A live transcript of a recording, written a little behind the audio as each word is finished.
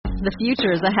The future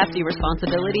is a hefty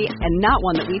responsibility and not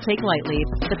one that we take lightly.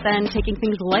 But then taking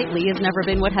things lightly has never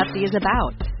been what Hefty is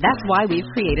about. That's why we've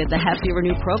created the Hefty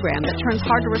Renew program that turns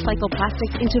hard-to-recycle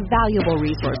plastics into valuable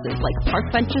resources like park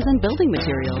benches and building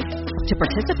materials. To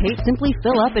participate, simply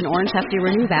fill up an orange Hefty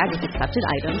Renew bag with accepted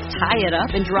items, tie it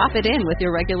up, and drop it in with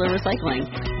your regular recycling.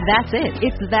 That's it.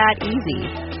 It's that easy.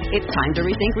 It's time to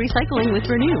rethink recycling with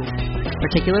Renew.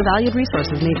 Particular valued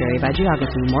resources may vary by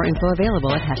geography. More info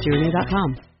available at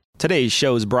heftyrenew.com. Today's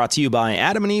show is brought to you by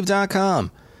adamandeve.com.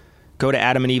 Go to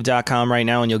adamandeve.com right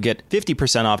now and you'll get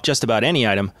 50% off just about any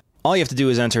item. All you have to do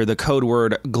is enter the code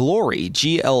word GLORY,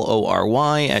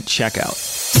 Glory, at checkout.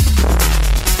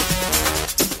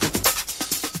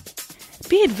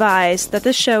 Be advised that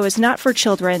this show is not for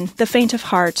children, the faint of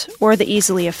heart, or the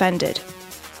easily offended.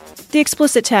 The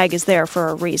explicit tag is there for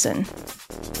a reason.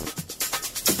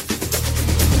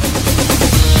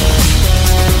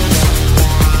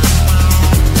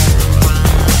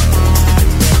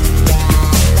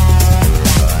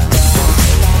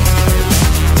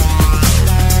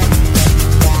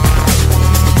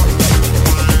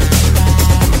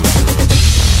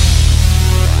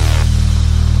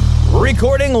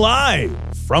 Recording live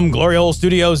from Glory Hole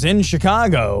Studios in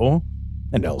Chicago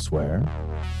and elsewhere.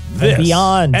 This and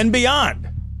beyond. And beyond.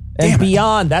 And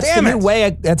beyond. That's the new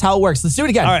way. That's how it works. Let's do it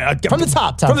again. All right. From the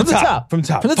top, Tom. From the top. From the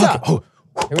top. From the top. Oh,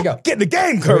 here we go. Get in the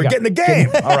game, Curry. Get in the game.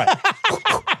 All right.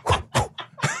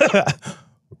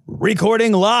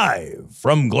 Recording live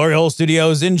from Glory Hole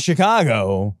Studios in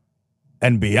Chicago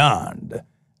and beyond.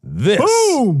 This.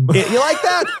 Boom. You like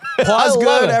that? Pause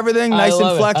good. Everything. Nice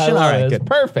inflection. All right. Good.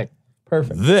 Perfect.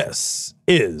 This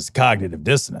is Cognitive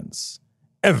Dissonance.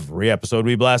 Every episode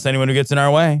we blast anyone who gets in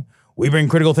our way. We bring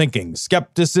critical thinking,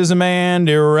 skepticism, and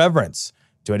irreverence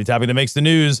to any topic that makes the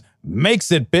news,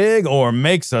 makes it big, or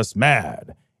makes us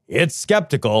mad. It's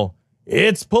skeptical,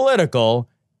 it's political,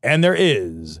 and there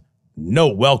is no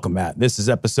welcome mat. This is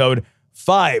episode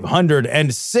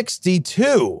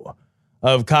 562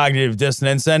 of Cognitive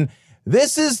Dissonance, and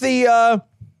this is the,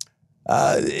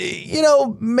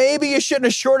 maybe you shouldn't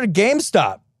have shorted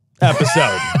GameStop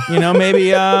episode.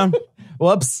 Maybe,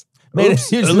 whoops. A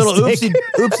little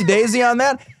oopsie daisy on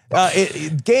that.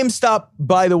 GameStop,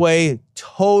 by the way,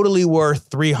 totally worth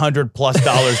 $300+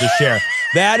 a share.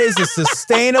 That is a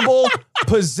sustainable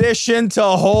position to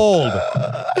hold.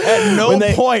 At no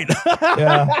point.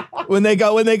 Yeah. When they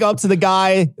go up to the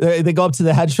guy, they go up to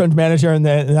the hedge fund manager, and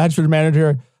the hedge fund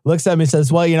manager looks at me and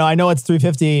says, "Well, I know it's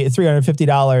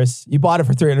 $350. You bought it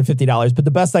for $350, but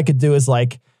the best I could do is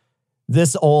like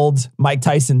this old Mike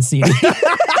Tyson CD."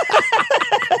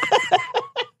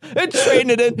 Trading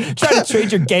it in, trying to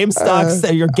trade your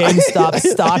GameStop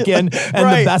stock in, and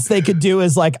the best they could do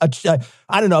is like I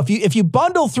don't know, if you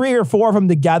bundle 3 or 4 of them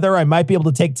together, I might be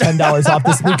able to take $10 off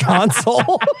this new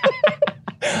console.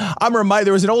 I'm reminded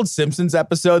there was an old Simpsons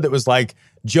episode that was like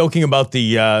joking about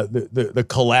the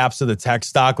collapse of the tech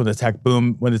stock when the tech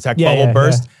bubble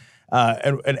burst,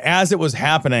 and as it was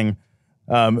happening,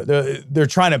 they're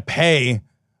trying to pay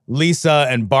Lisa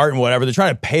and Bart and whatever, they're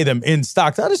trying to pay them in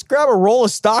stock. I'll just grab a roll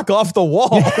of stock off the wall.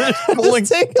 They're just pulling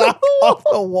stock off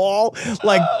the wall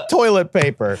like toilet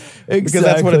paper. Because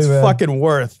that's what it's fucking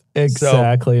worth.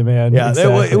 Exactly, man. Yeah,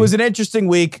 exactly. It was an interesting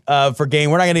week for Game.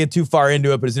 We're not going to get too far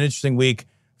into it, but it's an interesting week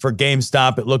for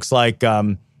GameStop. It looks like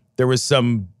there was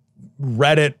some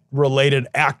Reddit-related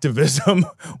activism,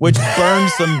 which burned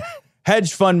some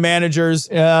hedge fund managers.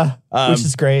 Yeah, which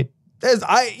is great.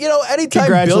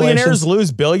 Anytime billionaires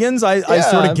lose billions, I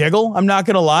sort of giggle. I'm not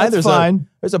going to lie. That's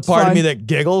There's a part of me that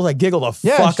giggles. I giggle the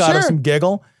fuck out of some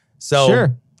giggle. So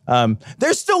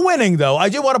they're still winning, though. I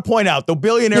do want to point out the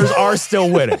billionaires are still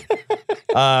winning.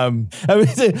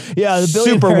 The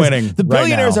super winning. The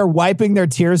billionaires are wiping their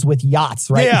tears with yachts,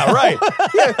 right? Yeah, now. right.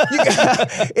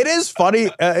 It is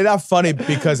funny. Not funny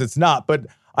because it's not, but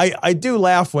I do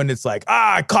laugh when it's like,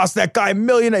 it cost that guy $1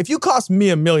 million. If you cost me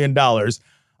 $1 million,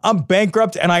 I'm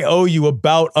bankrupt and I owe you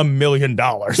about $1 million.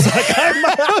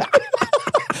 I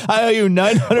owe you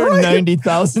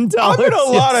 $990,000. I'm in a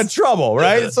lot of trouble,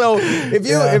 right? So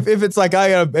if it's like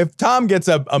if Tom gets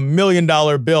a $1 million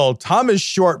bill, Tom is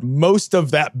short most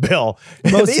of that bill.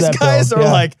 These guys are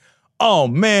like, oh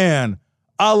man,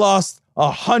 I lost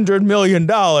 $100 million.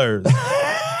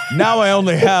 Now I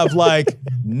only have like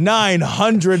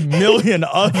 900 million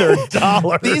other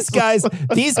dollars. These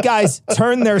guys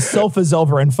turn their sofas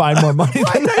over and find more money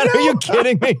than that. Are you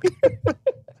kidding me?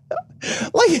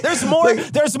 Like There's more.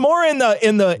 There's more in their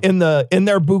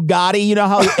Bugatti. You know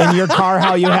how in your car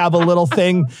how you have a little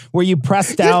thing where you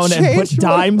press down and put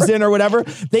dimes in or whatever.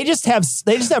 They just have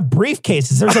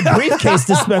briefcases. There's a briefcase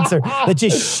dispenser that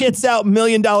just shits out $1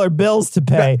 million bills to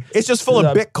pay. It's just full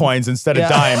of Bitcoins instead of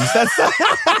dimes. That's.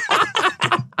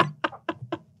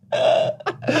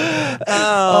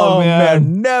 Oh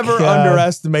man. Never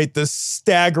underestimate the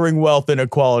staggering wealth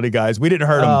inequality, guys. We didn't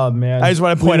hurt him. Oh man. I just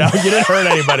want to point out you didn't hurt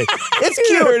anybody. It's cute.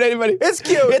 Didn't hurt anybody. It's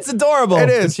cute. It's adorable. It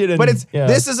is. But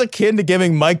this is akin to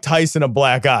giving Mike Tyson a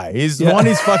black eye. He's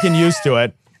fucking used to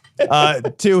it.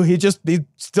 Two, he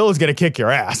still is gonna kick your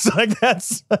ass. Like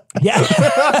that's You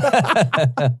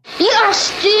are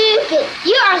stupid.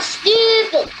 You are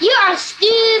stupid. You are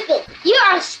stupid. You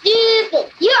are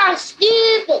stupid. You are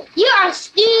stupid. You are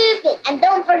stupid. And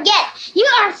don't forget, you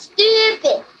are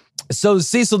stupid. So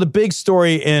Cecil, the big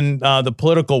story in the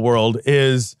political world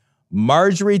is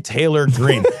Marjorie Taylor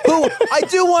Greene, who I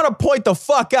do want to point the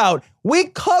fuck out. We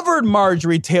covered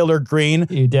Marjorie Taylor Greene.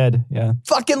 You did, yeah.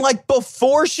 Fucking like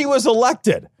before she was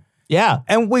elected. Yeah.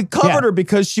 And we covered her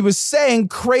because she was saying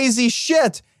crazy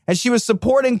shit and she was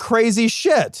supporting crazy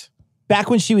shit. Back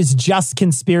when she was just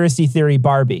conspiracy theory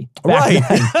Barbie. Right.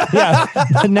 Yeah.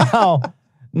 But now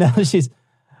she's,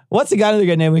 what's a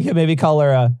good name? We could maybe call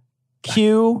her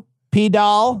Qpie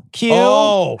doll. Q.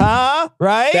 Oh. Huh?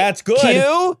 Right? That's good.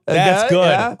 Q. That's good.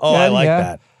 Yeah. Oh, I like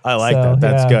that. I like that.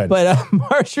 That's good. But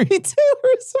Marjorie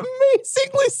Taylor is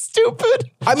amazingly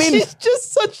stupid. I mean, she's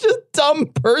just such a dumb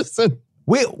person.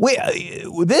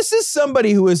 This is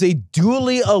somebody who is a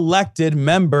duly elected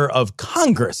member of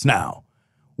Congress now.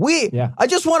 I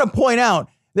just want to point out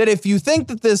that if you think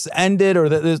that this ended or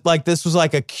that this was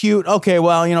like a cute, okay,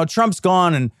 well, you know, Trump's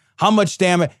gone and how much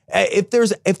damage, if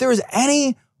there's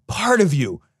any part of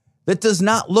you that does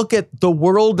not look at the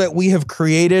world that we have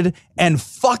created and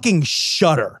fucking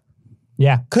shudder.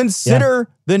 Yeah. Consider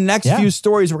the next few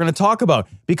stories we're going to talk about,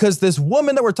 because this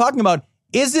woman that we're talking about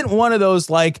isn't one of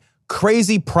those like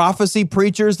crazy prophecy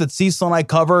preachers that Cecil and I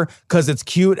cover because it's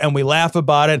cute and we laugh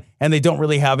about it and they don't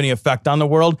really have any effect on the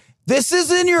world. This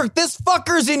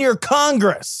fucker's in your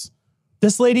Congress.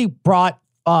 This lady brought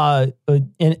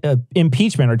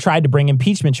impeachment or tried to bring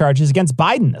impeachment charges against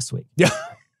Biden this week. Yeah.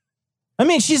 I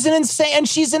mean, she's an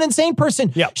insane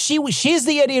person. Yeah. She's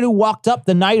the idiot who walked up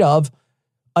the night of,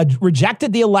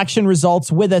 rejected the election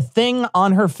results with a thing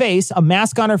on her face, a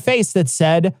mask on her face that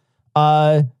said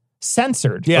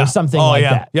censored or something like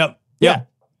that. Yep.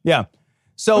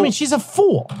 So I mean, she's a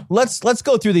fool. Let's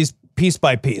go through these piece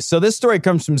by piece. So this story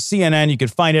comes from CNN. You can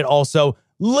find it also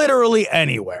literally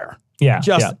anywhere. Yeah.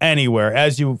 Just anywhere,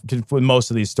 as you can with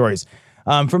most of these stories.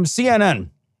 From CNN.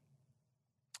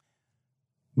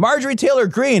 Marjorie Taylor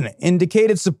Greene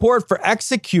indicated support for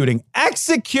executing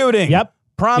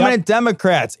prominent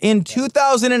Democrats in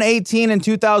 2018 and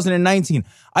 2019.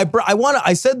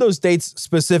 I said those dates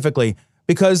specifically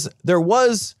because there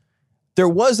was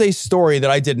a story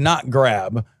that I did not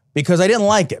grab because I didn't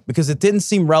like it, because it didn't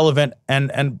seem relevant,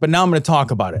 but now I'm going to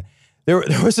talk about it. There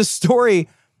was a story,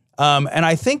 and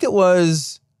I think it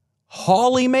was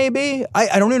Hawley, maybe.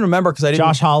 I don't even remember because I didn't.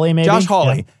 Josh Hawley, maybe. Josh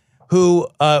Hawley. Yeah. Who,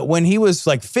 when he was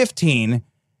like 15,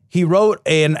 he wrote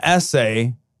an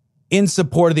essay in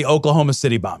support of the Oklahoma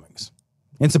City bombings,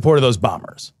 in support of those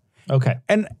bombers. Okay.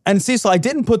 And Cecil, I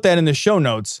didn't put that in the show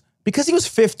notes because he was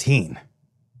 15.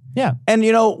 Yeah. And,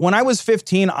 you know, when I was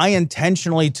 15, I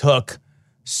intentionally took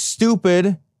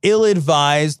stupid,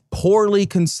 ill-advised, poorly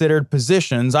considered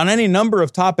positions on any number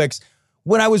of topics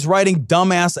when I was writing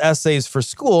dumbass essays for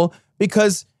school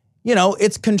because, you know,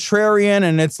 it's contrarian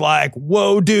and it's like,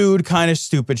 whoa, dude, kind of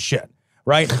stupid shit,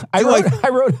 right? I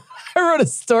wrote a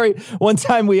story one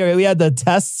time. We had the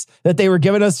tests that they were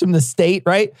giving us from the state,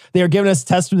 right? They were giving us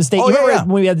tests from the state. When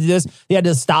we had to do this, you had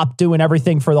to stop doing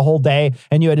everything for the whole day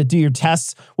and you had to do your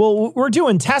tests. Well, we're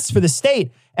doing tests for the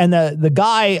state and the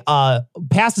guy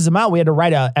passes them out. We had to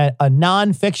write a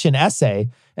nonfiction essay.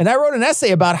 And I wrote an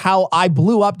essay about how I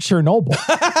blew up Chernobyl.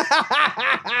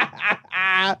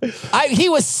 He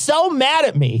was so mad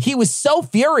at me. He was so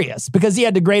furious because he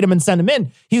had to grade him and send him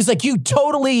in. He was like,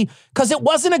 because it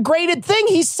wasn't a graded thing.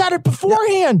 He said it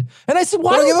beforehand. And I said,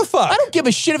 well, I don't give a fuck. I don't give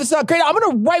a shit if it's not graded. I'm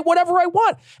going to write whatever I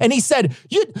want. And he said,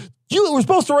 you were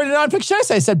supposed to write a nonfiction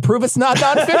essay. I said, prove it's not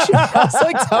nonfiction. I was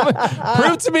like,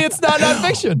 prove to me it's not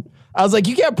nonfiction. I was like,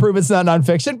 you can't prove it's not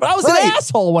nonfiction, but I was an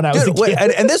asshole when I was a kid.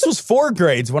 And this was 4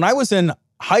 grades. When I was in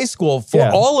high school,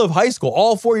 all of high school,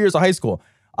 all 4 years of high school,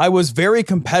 I was very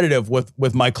competitive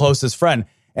with my closest friend.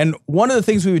 And one of the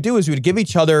things we would do is we would give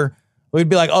each other, we'd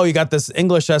be like, oh, you got this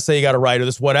English essay you got to write, or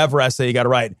this whatever essay you got to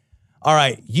write. All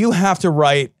right, you have to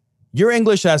write your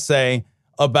English essay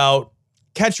about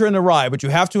Catcher in the Rye, but you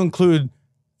have to include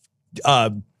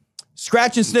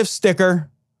scratch and sniff sticker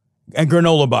and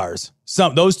granola bars.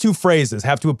 Those two phrases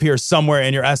have to appear somewhere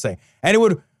in your essay. And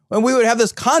we would have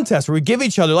this contest where we give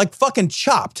each other like fucking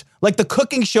Chopped, like the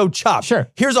cooking show Chopped. Sure.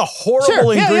 Here's a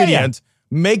horrible ingredient.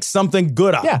 Make something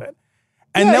good out of it.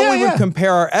 And then we would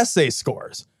compare our essay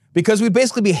scores because we'd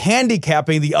basically be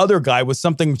handicapping the other guy with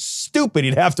something stupid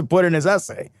he'd have to put in his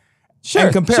essay.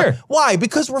 And compare. Why?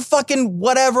 Because we're fucking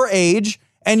whatever age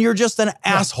and you're just an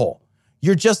asshole.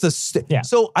 You're just a...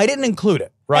 So I didn't include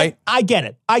it, right? I get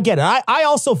it. I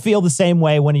also feel the same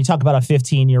way when you talk about a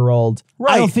 15-year-old.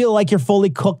 Right. I don't feel like you're fully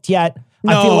cooked yet.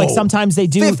 No. I feel like sometimes they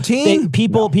do. 15?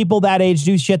 People that age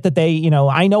do shit that they,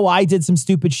 I know I did some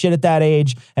stupid shit at that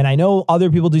age, and I know other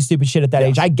people do stupid shit at that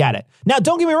age. I get it. Now,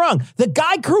 don't get me wrong. The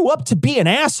guy grew up to be an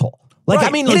asshole. Like,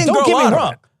 I mean, don't get me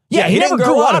wrong. Yeah, he never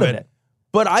grew out of it.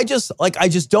 But I just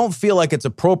don't feel like it's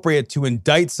appropriate to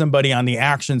indict somebody on the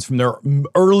actions from their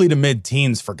early to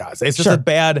mid-teens, for God's sake. It's just a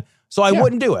bad, so I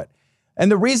wouldn't do it. And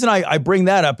the reason I bring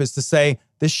that up is to say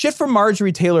the shit from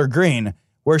Marjorie Taylor Greene,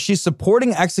 where she's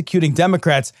supporting executing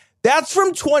Democrats, that's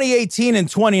from 2018 and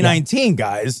 2019,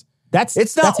 guys.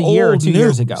 It's not a year or 2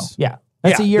 years news. ago. Yeah.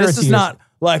 That's a year or 2 years. This is not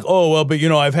like, oh, well, but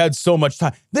I've had so much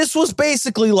time. This was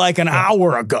basically like an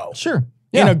hour ago. Sure.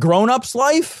 In a grown-up's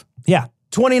life? Yeah.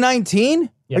 2019?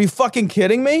 Yeah. Are you fucking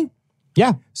kidding me?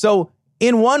 Yeah. So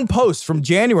in one post from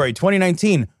January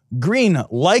 2019, Greene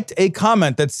liked a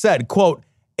comment that said, quote,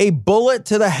 "A bullet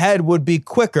to the head would be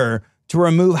quicker to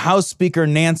remove House Speaker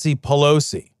Nancy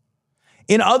Pelosi."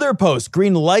 In other posts,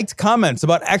 Greene liked comments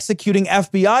about executing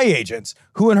FBI agents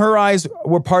who in her eyes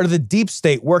were part of the deep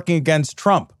state working against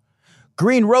Trump.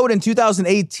 Greene wrote in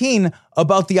 2018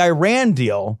 about the Iran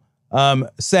deal,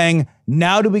 saying,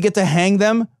 "Now do we get to hang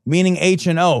them?" Meaning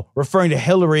H&O, referring to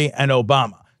Hillary and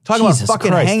Obama. Talking about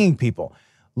fucking hanging people.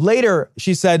 Later,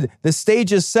 she said, "The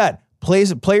stage is set.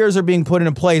 Players are being put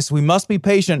into place. We must be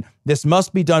patient. This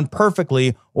must be done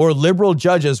perfectly, or liberal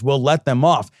judges will let them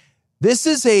off." This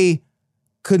is a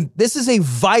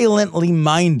violently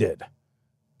minded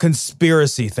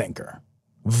conspiracy thinker.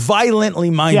 Violently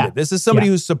minded. Yeah. This is somebody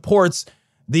who supports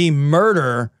the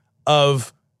murder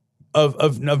of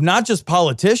not just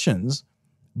politicians,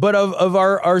 but of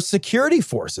our security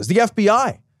forces, the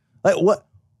FBI. Like what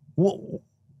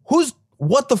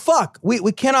the fuck?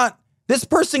 We cannot, this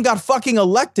person got fucking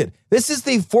elected. This is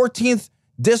the 14th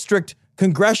district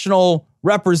congressional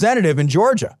representative in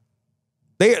Georgia.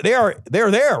 They're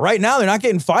there right now. They're not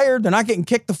getting fired. They're not getting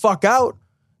kicked the fuck out.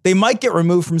 They might get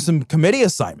removed from some committee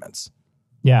assignments.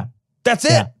 Yeah. That's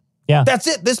it. Yeah. That's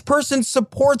it. This person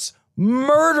supports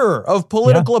murder of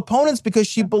political opponents because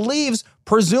she believes,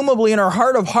 presumably in her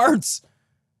heart of hearts,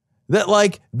 that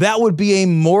that would be a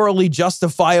morally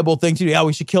justifiable thing to do. Yeah,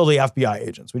 we should kill the FBI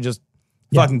agents. We just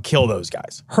fucking kill those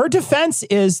guys. Her defense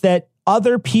is that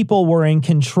other people were in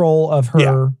control of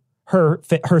her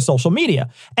social media.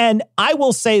 And I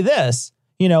will say this,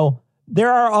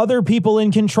 there are other people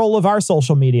in control of our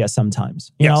social media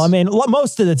sometimes. You know, I mean,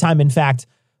 most of the time, in fact,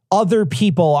 other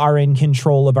people are in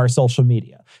control of our social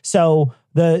media. So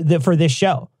for this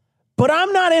show. But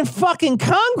I'm not in fucking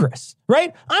Congress,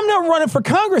 right? I'm not running for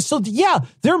Congress. So yeah,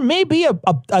 there may be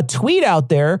a tweet out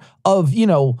there of,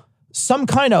 some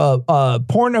kind of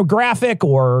pornographic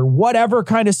or whatever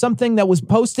kind of something that was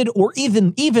posted or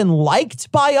even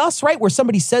liked by us, right? Where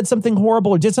somebody said something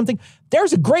horrible or did something.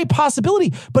 There's a great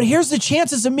possibility. But here's the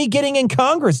chances of me getting in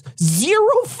Congress. 0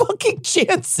 fucking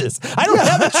chances. I don't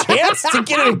have a chance to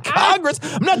get in Congress.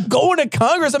 I'm not going to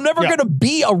Congress. I'm never going to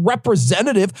be a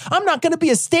representative. I'm not going to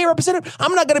be a state representative.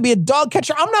 I'm not going to be a dog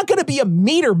catcher. I'm not going to be a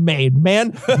meter maid,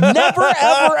 man. Never,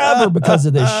 ever, ever because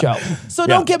of this show. So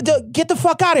don't get the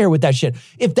fuck out of here with that shit.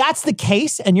 If that's the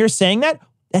case and you're saying that,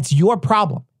 that's your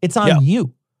problem. It's on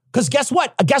you. Because guess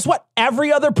what?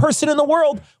 Every other person in the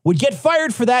world would get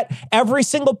fired for that. Every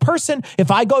single person.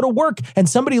 If I go to work and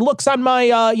somebody looks on my,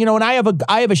 and I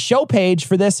have a show page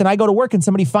for this, and I go to work and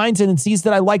somebody finds it and sees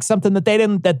that I like something that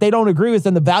they don't agree with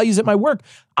and the values at my work,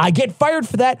 I get fired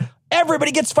for that.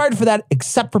 Everybody gets fired for that,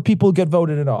 except for people who get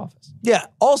voted in office. Yeah.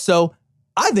 Also,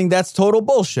 I think that's total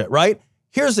bullshit, right?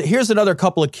 Here's another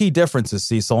couple of key differences,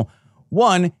 Cecil.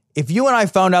 One, if you and I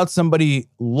found out somebody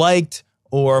liked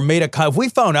or made if we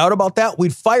found out about that,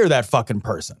 we'd fire that fucking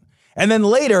person. And then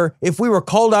later, if we were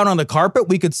called out on the carpet,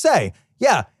 we could say,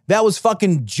 yeah, that was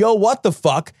fucking Joe what the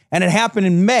fuck, and it happened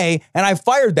in May, and I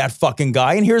fired that fucking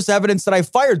guy, and here's evidence that I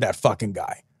fired that fucking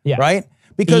guy. Yeah. Right?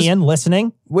 Because Ian,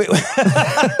 listening? Because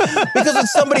if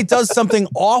somebody does something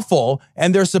awful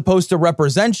and they're supposed to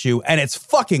represent you and it's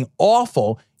fucking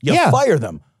awful, you fire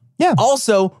them. Yeah.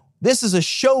 Also, this is a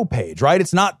show page, right?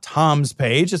 It's not Tom's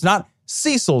page. It's not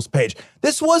Cecil's page.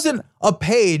 This wasn't a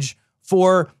page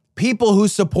for people who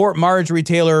support Marjorie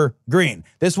Taylor Greene.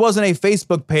 This wasn't a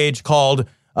Facebook page called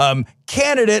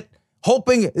Candidate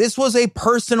Hoping. This was a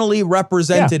personally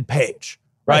represented page,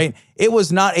 right? It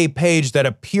was not a page that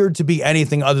appeared to be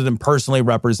anything other than personally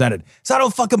represented. So I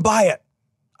don't fucking buy it.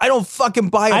 I don't fucking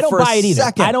buy it for a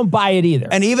second. I don't buy it either.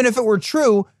 And even if it were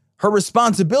true, her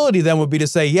responsibility then would be to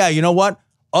say, yeah, you know what?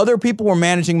 Other people were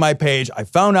managing my page. I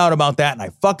found out about that and I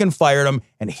fucking fired them.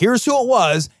 And here's who it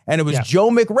was. And it was Joe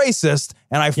McRacist.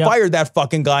 And I fired that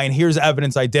fucking guy. And here's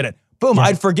evidence I did it. Boom.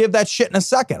 I'd forgive that shit in a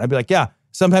second. I'd be like, yeah,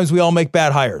 sometimes we all make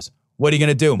bad hires. What are you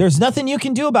going to do? There's nothing you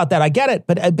can do about that. I get it.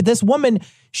 But this woman,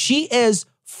 she is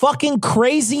fucking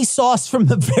crazy sauce from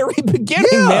the very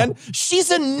beginning, man. She's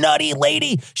a nutty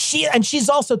lady. She's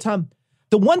also, Tom,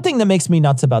 the one thing that makes me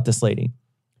nuts about this lady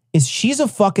is she's a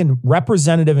fucking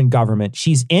representative in government.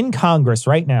 She's in Congress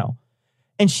right now.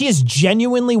 And she is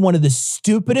genuinely one of the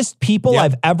stupidest people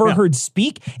I've ever heard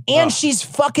speak. And she's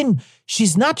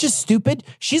not just stupid.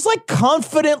 She's like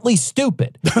confidently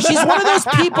stupid. She's one of those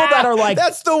people that are like.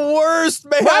 That's the worst,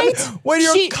 man. Right? When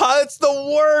you're it's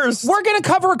the worst. We're going to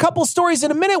cover a couple stories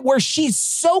in a minute where she's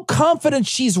so confident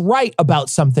she's right about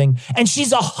something. And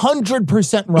she's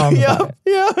 100% wrong about it.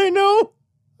 Yeah, I know.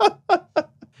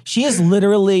 She is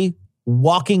literally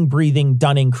walking, breathing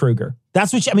Dunning-Kruger.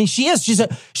 That's what she is.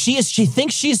 She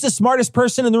thinks she's the smartest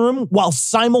person in the room while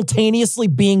simultaneously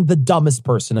being the dumbest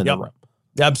person in the room.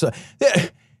 Absolutely.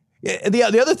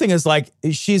 The other thing is like,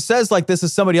 she says like this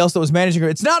is somebody else that was managing her.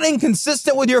 It's not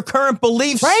inconsistent with your current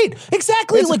beliefs. Right.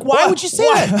 Exactly. Like, why would you say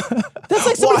that? That's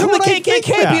like somebody from the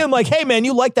KKK being like, hey man,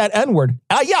 you like that N-word.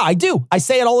 Yeah, I do. I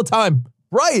say it all the time.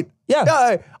 Right.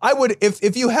 Yeah. I would,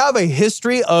 if you have a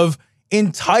history of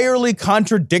entirely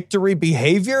contradictory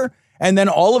behavior, and then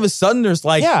all of a sudden there's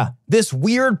like this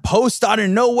weird post out of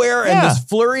nowhere and this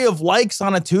flurry of likes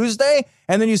on a Tuesday.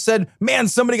 And then you said, man,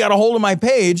 somebody got a hold of my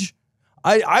page.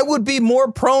 I would be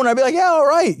more prone. I'd be like, yeah, all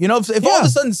right. You know, if all of a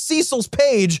sudden Cecil's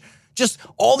page, just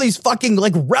all these fucking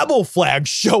like rebel flags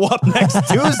show up next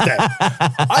Tuesday.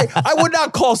 I would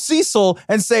not call Cecil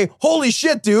and say, holy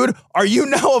shit, dude, are you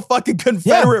now a fucking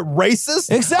Confederate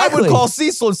racist? Exactly. I would call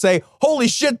Cecil and say, holy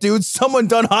shit, dude, someone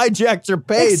done hijacked your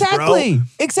page, bro.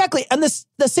 Exactly. And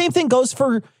the same thing goes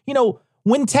for,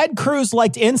 when Ted Cruz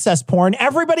liked incest porn,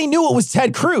 everybody knew it was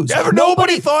Ted Cruz.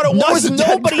 Nobody thought it was. There was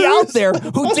nobody out there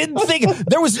who didn't think.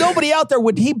 There was nobody out there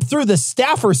when he threw the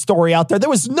staffer story out there. There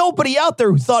was nobody out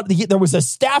there who thought there was a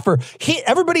staffer.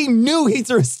 Everybody knew he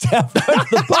threw a staffer under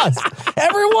the bus.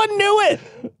 Everyone knew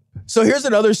it. So here's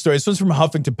another story. This one's from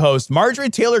Huffington Post. Marjorie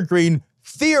Taylor Greene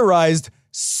theorized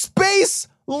space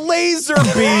laser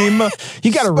beam.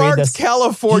 You got to read this.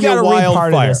 California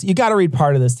wildfire. You got to read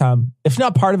part of this, Tom. If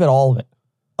not part of it, all of it.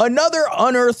 Another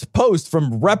unearthed post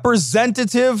from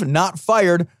Representative, not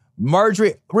fired,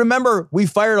 Marjorie. Remember, we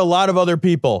fired a lot of other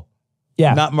people.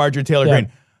 Yeah. Not Marjorie Taylor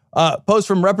Greene. Post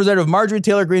from Representative Marjorie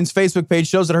Taylor Greene's Facebook page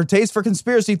shows that her taste for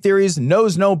conspiracy theories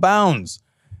knows no bounds.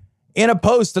 In a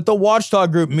post that the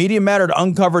watchdog group Media Mattered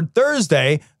uncovered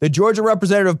Thursday, the Georgia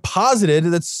representative posited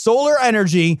that solar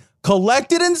energy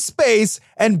collected in space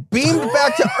and beamed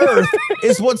back to Earth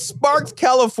is what sparked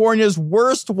California's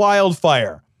worst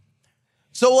wildfire.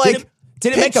 So, like,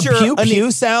 did it make a pew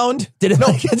pew sound? Did it? No,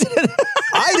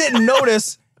 I didn't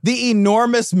notice the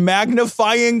enormous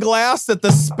magnifying glass that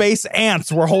the space ants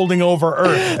were holding over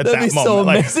Earth at That'd that be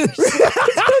moment. So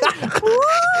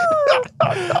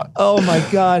oh my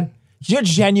God. You're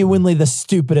genuinely the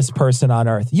stupidest person on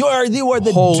Earth. You are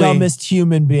the dumbest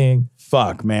human being.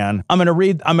 Fuck, man. I'm gonna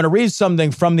read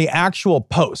something from the actual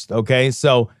post. Okay,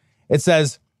 so it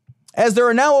says, as there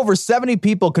are now over 70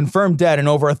 people confirmed dead and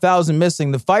over 1,000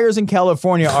 missing, the fires in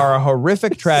California are a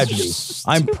horrific tragedy.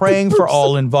 I'm praying for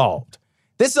all involved.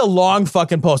 This is a long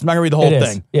fucking post. I'm not gonna read the whole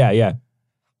thing. Yeah.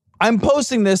 I'm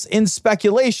posting this in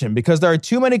speculation because there are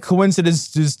too many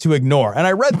coincidences to ignore. And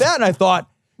I read that and I thought,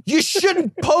 you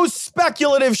shouldn't post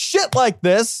speculative shit like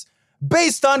this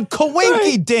based on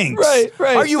coinky dinks.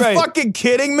 Right. Are you fucking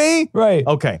kidding me? Right.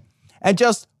 Okay. And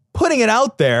just putting it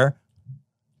out there,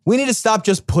 we need to stop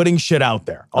just putting shit out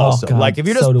there. Also, like if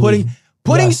you're just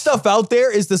putting stuff out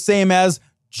there is the same as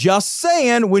just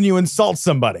saying when you insult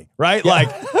somebody, right? Yeah. Like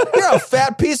you're a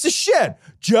fat piece of shit.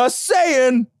 Just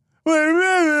saying.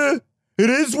 It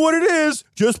is what it is.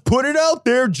 Just put it out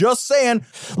there. Just saying.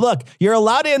 Look, you're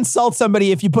allowed to insult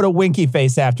somebody if you put a winky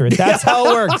face after it. That's how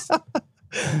it works.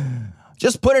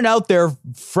 Just put it out there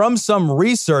from some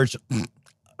research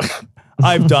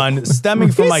I've done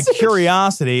stemming from my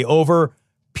curiosity over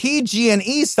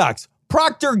PG&E stocks.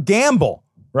 Procter & Gamble,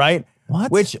 right?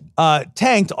 which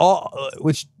tanked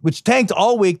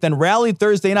all week, then rallied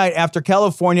Thursday night after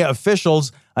California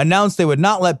officials announced they would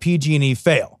not let PG&E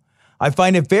fail. I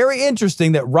find it very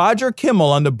interesting that Roger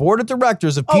Kimmel on the board of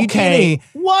directors of PG&E. Okay.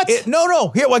 What? Here,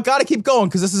 I got to keep going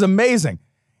because this is amazing.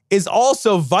 Is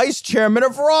also vice chairman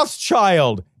of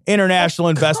Rothschild International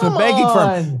Investment Banking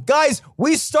Firm. Guys,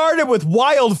 we started with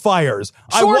wildfires.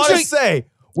 I want to say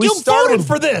you voted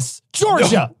for this,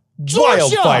 Georgia.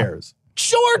 Wildfires.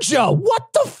 Georgia.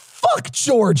 What the fuck,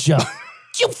 Georgia?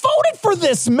 You voted for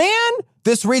this, man.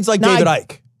 This reads like David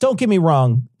Icke. Don't get me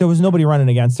wrong. There was nobody running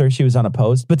against her. She was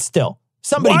unopposed, but still,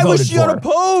 somebody voted for her. Why was she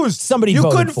unopposed? Somebody voted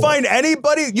for her. You couldn't find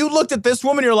anybody. You looked at this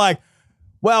woman, you're like,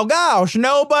 well, gosh,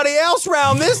 nobody else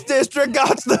around this district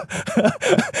got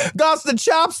the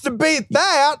chops to beat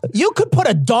that. You could put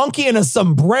a donkey in a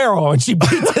sombrero and she beat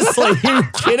this lady. Are you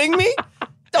kidding me?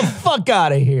 The fuck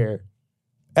out of here.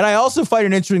 And I also find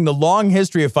it interesting the long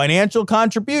history of financial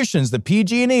contributions that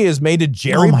PG&E has made to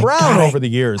Jerry Brown over the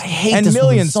years. I hate and this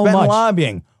millions so spent much.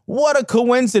 lobbying. What a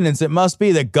coincidence it must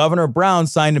be that Governor Brown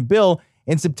signed a bill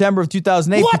in September of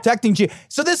 2008 protecting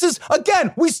So this is,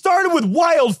 again, we started with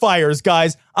wildfires,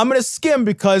 guys. I'm going to skim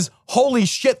because, holy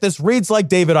shit, this reads like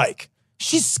David Icke.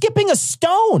 She's skipping a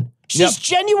stone. She's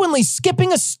genuinely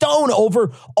skipping a stone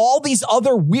over all these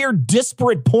other weird,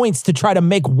 disparate points to try to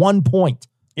make one point.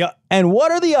 Yeah. And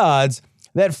what are the odds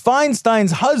that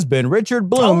Feinstein's husband, Richard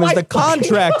Bloom, is the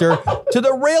contractor to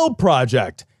the rail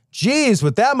project? Geez,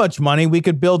 with that much money, we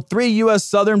could build 3 U.S.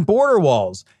 southern border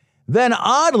walls. Then,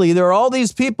 oddly, there are all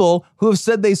these people who have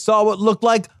said they saw what looked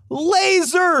like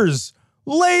lasers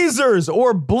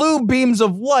or blue beams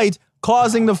of light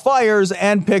causing the fires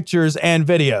and pictures and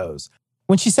videos.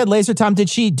 When she said laser, Tom, did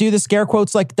she do the scare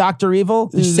quotes like Dr. Evil?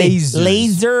 Did she say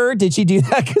laser? Did she do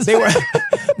that? Because they were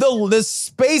the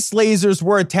space lasers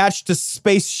were attached to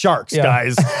space sharks,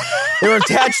 guys. They were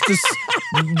attached to.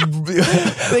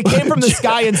 They came from the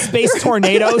sky in space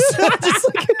tornadoes.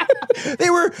 They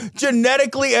were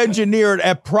genetically engineered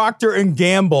at Procter &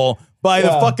 Gamble by the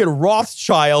fucking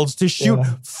Rothschilds to shoot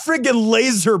friggin'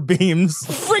 laser beams.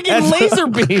 Laser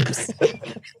beams.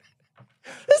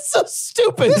 It's so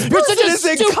stupid. You're such a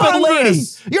stupid lady.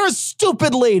 You're a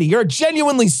stupid lady. You're a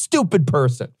genuinely stupid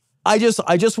person. I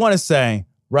just want to say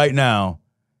right now,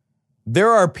 there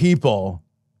are people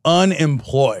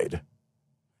unemployed.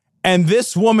 And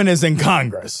this woman is in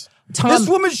Congress. Tom, this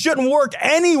woman shouldn't work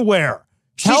anywhere.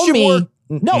 Tell me.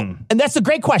 No, and that's a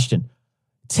great question.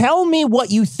 Tell me what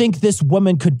you think this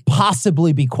woman could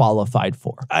possibly be qualified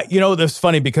for. That's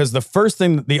funny because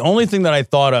the only thing that I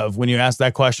thought of when you asked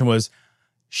that question was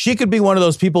she could be one of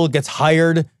those people who gets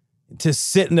hired to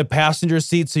sit in the passenger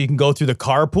seat so you can go through the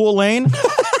carpool lane.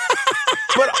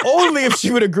 But only if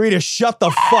she would agree to shut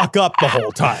the fuck up the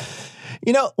whole time.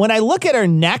 You know, when I look at her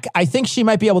neck, I think she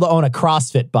might be able to own a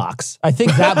CrossFit box. I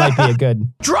think that might be a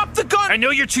good... Drop the gun! I know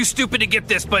you're too stupid to get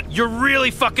this, but you're really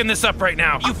fucking this up right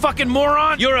now. You fucking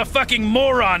moron! You're a fucking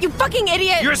moron! You fucking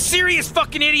idiot! You're a serious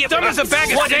fucking idiot! Dumb as a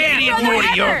bag of sand! Idiot, Morty!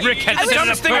 You're a brickhead! The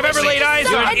dumbest thing I've ever laid eyes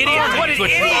on! You're an idiot! What an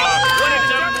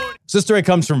idiot! This story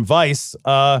comes from Vice.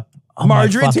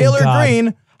 Marjorie Taylor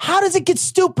Greene. How does it get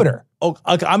stupider? Oh,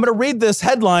 okay, I'm going to read this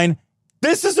headline.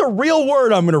 This is a real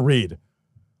word I'm going to read.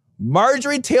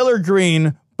 Marjorie Taylor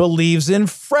Greene believes in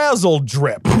frazzle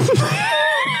drip.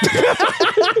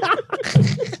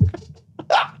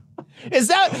 Is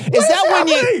that when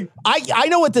you I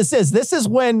know what this is. This is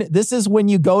when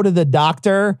you go to the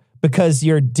doctor because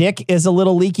your dick is a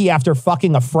little leaky after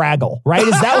fucking a Fraggle, right?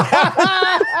 Is that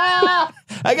what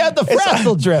I got the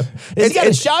frazzle drip. You got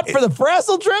a shot for the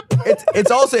frazzle drip?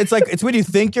 It's when you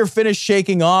think you're finished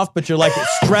shaking off, but you're like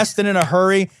stressed and in a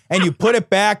hurry, and you put it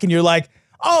back and you're like,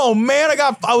 oh man,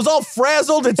 I was all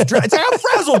frazzled. I got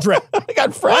frazzle drip. I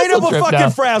got frazzle drip. Fucking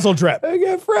frazzle drip. I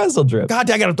got frazzle drip. God,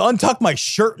 I got to untuck my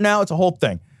shirt now. It's a whole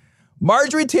thing.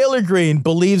 Marjorie Taylor Greene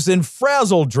believes in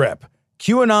frazzle drip,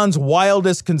 QAnon's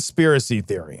wildest conspiracy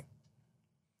theory.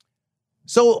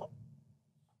 So,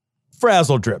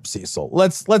 frazzle drip, Cecil.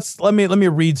 Let me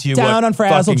read to you down what on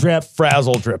frazzle drip.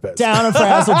 Frazzle drip is. Down on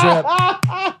frazzle drip.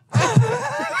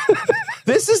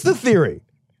 This is the theory.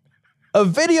 A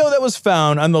video that was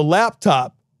found on the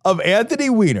laptop of Anthony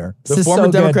Weiner, the former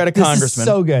Democratic congressman.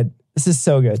 This is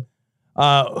so good.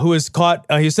 Who was caught,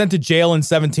 he was sent to jail in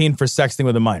 2017 for sexting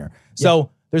with a minor.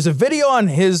 So there's a video on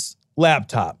his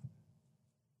laptop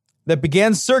that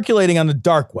began circulating on the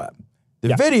dark web.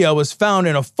 The video was found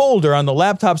in a folder on the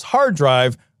laptop's hard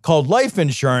drive called Life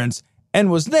Insurance and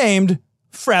was named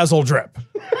Frazzle Drip.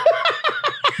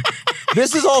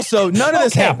 This is also, none of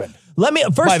this happened. Let me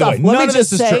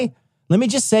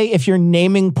just say, if you're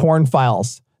naming porn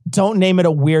files, don't name it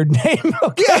a weird name.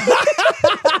 Okay?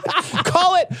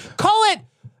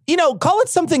 call it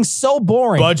something so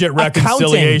boring. Budget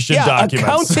reconciliation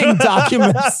documents. Accounting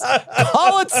documents.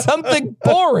 Call it something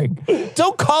boring.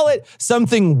 Don't call it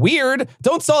something weird.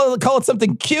 Don't call it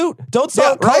something cute. Don't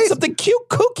call it something cute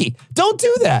kooky. Don't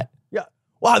do that. Yeah.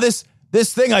 Wow, this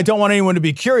thing I don't want anyone to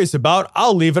be curious about,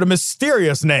 I'll leave it a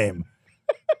mysterious name.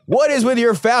 What is with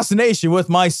your fascination with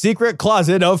my secret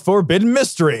closet of forbidden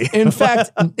mystery? In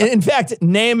fact,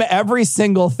 name every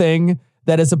single thing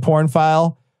that is a porn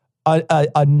file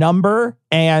a number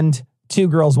and 2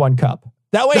 girls, 1 cup.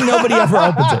 That way nobody ever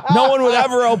opens it. No one would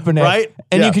ever open it. Right?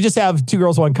 And you could just have 2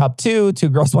 girls, 1 cup 2, 2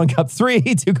 girls, 1 cup 3,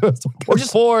 2 girls, 1 cup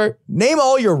 4. Name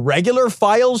all your regular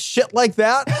files shit like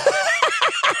that.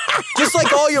 Just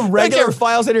like all your regular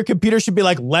files on your computer should be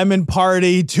like lemon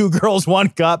party, 2 girls, 1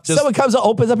 cup. Someone comes and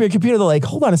opens up your computer. They're like,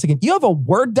 hold on a second. You have a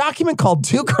Word document called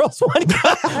 2 girls, 1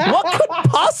 cup? What could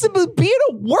possibly be in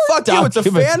a Word document? It's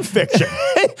a fan fiction.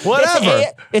 Whatever.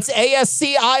 It's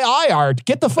ASCII art.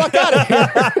 Get the fuck out of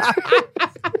here.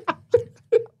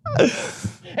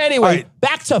 Anyway,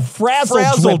 back to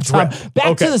Frazzle Drip.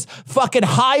 Back to this fucking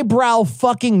highbrow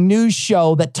fucking news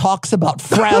show that talks about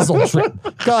Frazzle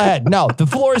Drip. Go ahead. No, the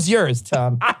floor is yours,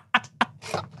 Tom.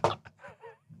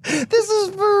 This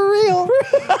is for real.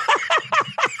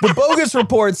 The bogus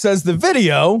report says the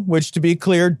video, which to be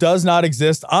clear, does not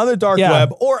exist on the dark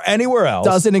web or anywhere else.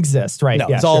 Doesn't exist, right? No,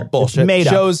 it's all bullshit. It's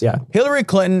shows Hillary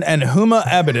Clinton and Huma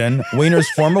Abedin, Wiener's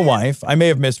former wife, I may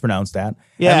have mispronounced that,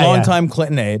 and longtime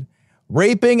Clinton aide,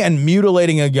 raping and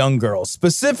mutilating a young girl.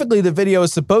 Specifically, the video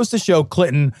is supposed to show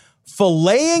Clinton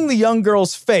filleting the young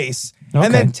girl's face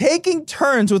and then taking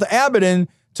turns with Abedin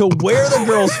to wear the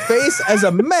girl's face as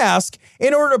a mask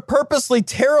in order to purposely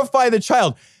terrify the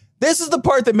child. This is the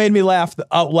part that made me laugh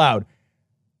out loud.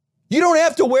 You don't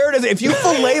have to wear it if you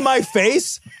fillet my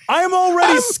face, I'm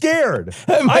already scared.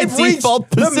 I've reached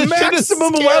the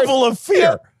maximum level of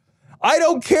fear. I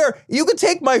don't care. You could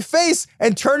take my face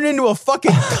and turn it into a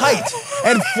fucking kite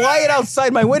and fly it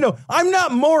outside my window. I'm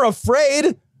not more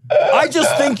afraid. I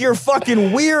just think you're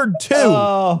fucking weird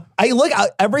too.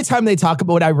 Every time they talk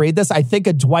about when I read this, I think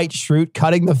of Dwight Schrute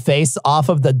cutting the face off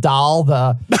of the doll,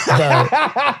 the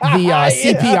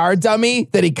CPR dummy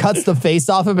that he cuts the face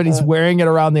off of and he's wearing it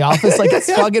around the office. Like, it's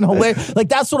fucking hilarious. Like,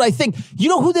 that's what I think. You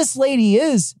know who this lady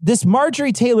is? This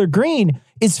Marjorie Taylor Greene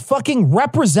is fucking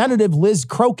Representative Liz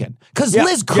Crokin. Because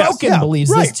Liz Crokin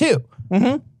believes this too.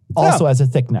 Mm-hmm. Also has a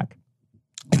thick neck.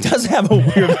 It does have a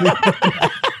weird neck.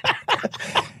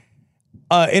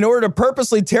 In order to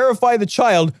purposely terrify the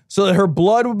child so that her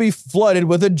blood would be flooded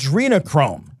with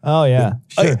adrenochrome. Oh, yeah.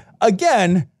 Sure.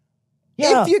 Again,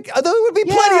 there would be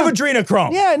plenty of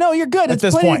adrenochrome. Yeah, no, you're good. It's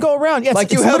plenty to go around. Yeah,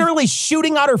 it's literally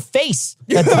shooting out her face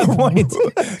at that point.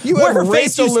 You have her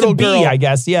face a little girl, I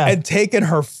guess, and taken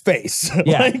her face.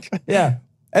 Yeah.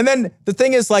 And then the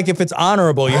thing is, like, if it's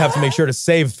honorable, you have to make sure to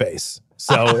save face.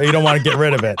 So you don't want to get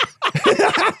rid of it.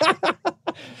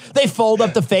 They fold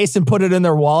up the face and put it in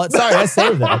their wallet. Sorry, I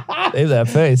saved that. Save that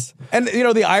face. And, you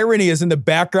know, the irony is in the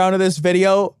background of this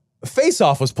video, Face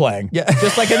Off was playing. Yeah.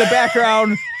 Just like in the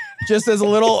background, just as a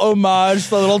little homage to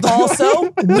the little...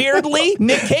 Also, weirdly,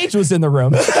 Nick Cage was in the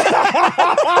room.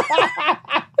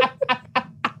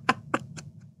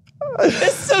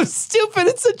 It's so stupid.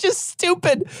 It's such a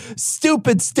stupid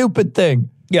thing.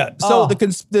 Yeah. So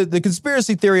the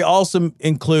conspiracy theory also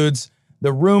includes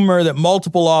the rumor that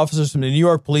multiple officers from the New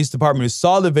York Police Department who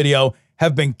saw the video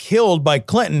have been killed by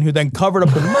Clinton, who then covered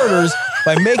up the murders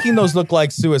by making those look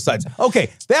like suicides.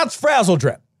 Okay, that's Frazzle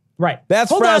Drip. Right.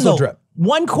 That's Frazzle Drip.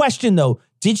 One question, though.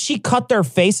 Did she cut their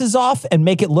faces off and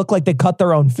make it look like they cut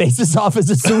their own faces off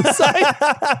as a suicide?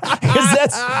 Because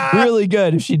that's really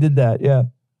good if she did that, yeah.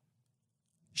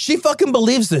 She fucking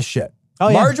believes this shit. Oh,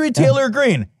 yeah. Marjorie Taylor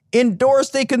Greene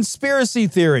endorsed a conspiracy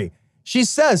theory. She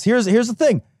says, here's the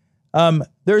thing.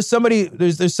 There's somebody in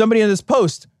this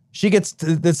post. She gets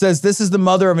that says this is the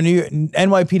mother of a new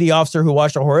NYPD officer who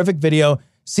watched a horrific video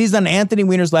seized on Anthony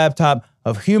Weiner's laptop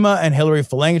of Huma and Hillary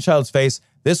filleting a child's face.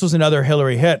 This was another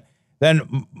Hillary hit.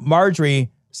 Then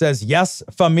Marjorie says, yes,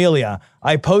 familia.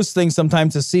 I post things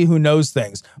sometimes to see who knows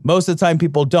things. Most of the time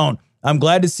people don't. I'm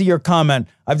glad to see your comment.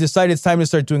 I've decided it's time to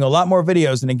start doing a lot more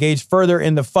videos and engage further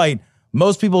in the fight.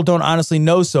 Most people don't honestly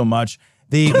know so much.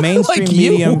 The mainstream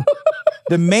media...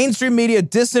 The mainstream media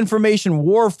disinformation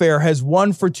warfare has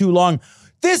won for too long.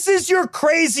 This is your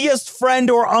craziest friend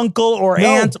or uncle or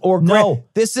aunt or no.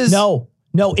 This is no.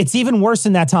 It's even worse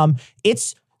than that, Tom.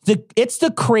 It's It's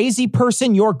the crazy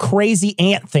person your crazy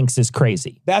aunt thinks is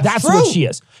crazy. That's true. what she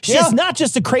is. She's not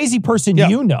just a crazy person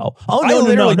you know. Oh, I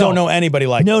literally don't know anybody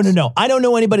like this. No. I don't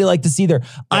know anybody like this either.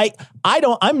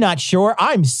 I'm not sure.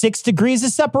 I'm 6 degrees of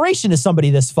separation to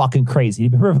somebody this fucking crazy, to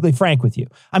be perfectly frank with you.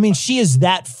 I mean, she is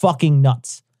that fucking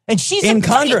nuts. And she's in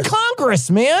Congress.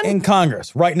 Congress, man. In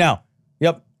Congress right now.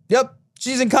 Yep.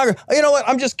 She's in Congress. You know what?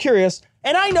 I'm just curious.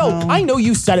 And I know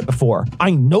you said it before.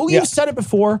 Said it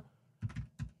before.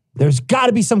 There's got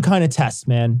to be some kind of test,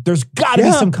 man. There's got to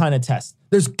be some kind of test.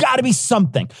 There's got to be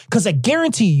something. Because I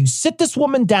guarantee you sit this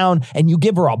woman down and you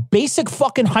give her a basic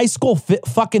fucking high school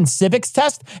fucking civics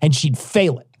test and she'd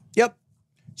fail it. Yep.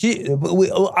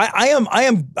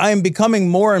 I am becoming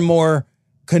more and more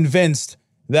convinced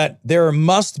that there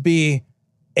must be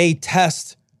a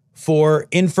test for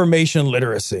information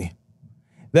literacy.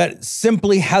 That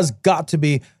simply has got to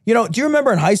be, do you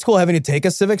remember in high school having to take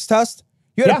a civics test?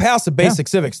 You had to pass a basic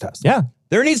civics test. Yeah.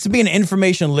 There needs to be an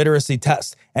information literacy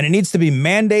test, and it needs to be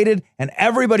mandated, and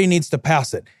everybody needs to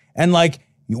pass it. And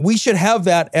we should have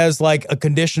that as a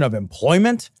condition of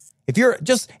employment. If you're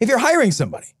hiring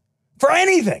somebody for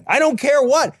anything, I don't care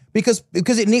what, because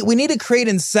we need to create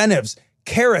incentives,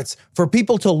 carrots for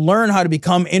people to learn how to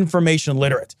become information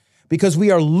literate, because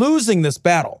we are losing this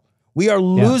battle. We are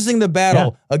losing the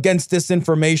battle against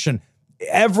disinformation.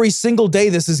 Every single day,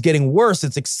 this is getting worse.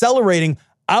 It's accelerating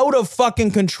out of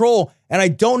fucking control. And I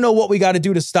don't know what we got to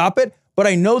do to stop it, but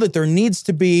I know that there needs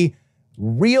to be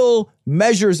real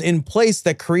measures in place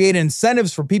that create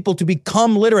incentives for people to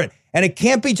become literate. And it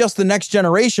can't be just the next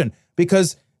generation,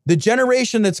 because the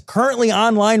generation that's currently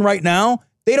online right now,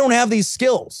 they don't have these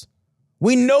skills.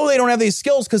 We know they don't have these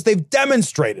skills because they've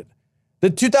demonstrated. The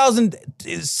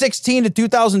 2016 to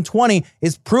 2020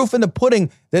 is proof in the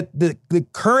pudding that the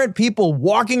current people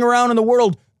walking around in the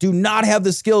world do not have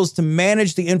the skills to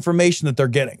manage the information that they're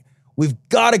getting. We've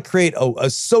got to create a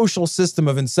social system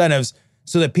of incentives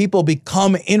so that people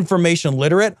become information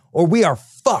literate, or we are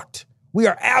fucked. We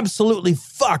are absolutely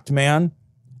fucked, man.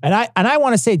 And I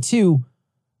want to say too,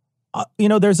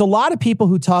 there's a lot of people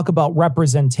who talk about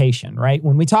representation, right?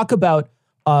 When we talk about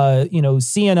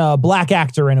seeing a black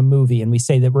actor in a movie, and we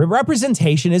say that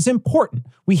representation is important.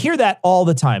 We hear that all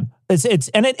the time.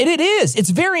 It is. It's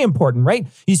very important, right?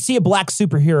 You see a black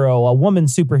superhero, a woman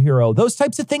superhero. Those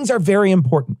types of things are very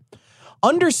important.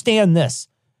 Understand this.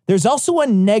 There's also a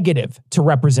negative to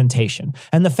representation.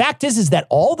 And the fact is that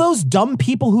all those dumb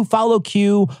people who follow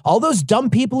Q, all those dumb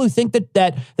people who think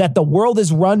that the world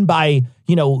is run by,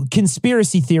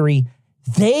 conspiracy theory,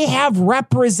 they have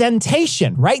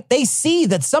representation, right? They see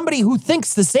that somebody who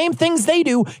thinks the same things they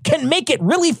do can make it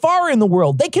really far in the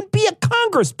world. They can be a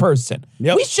congressperson.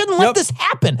 Yep. We shouldn't let this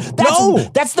happen.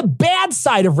 That's the bad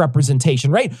side of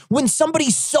representation, right? When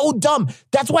somebody's so dumb.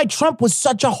 That's why Trump was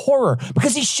such a horror,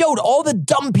 because he showed all the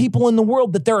dumb people in the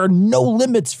world that there are no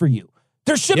limits for you.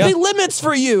 There should be limits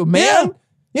for you, man.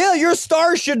 Yeah, your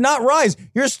star should not rise.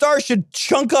 Your star should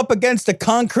chunk up against a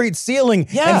concrete ceiling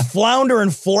and flounder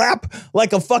and flap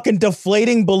like a fucking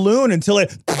deflating balloon until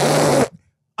it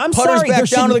putters back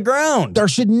down to the ground. There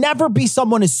should never be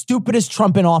someone as stupid as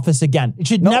Trump in office again. It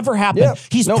should never happen. Yeah.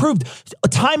 He's proved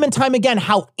time and time again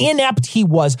how inept he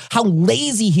was, how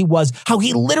lazy he was, how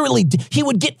he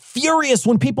would get furious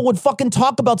when people would fucking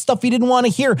talk about stuff he didn't want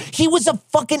to hear. He was a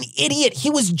fucking idiot.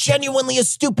 He was genuinely a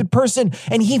stupid person,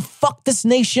 and he fucked this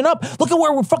nation up. Look at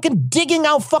where we're fucking digging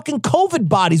out fucking COVID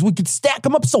bodies. We could stack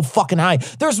them up so fucking high.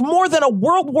 There's more than a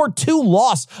World War II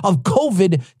loss of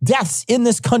COVID deaths in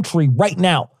this country right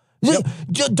now. Yep.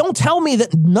 Don't tell me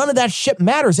that none of that shit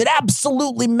matters. It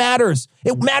absolutely matters.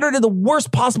 It mattered at the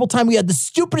worst possible time. We had the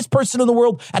stupidest person in the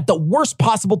world at the worst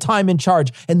possible time in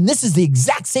charge. And this is the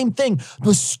exact same thing.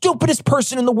 The stupidest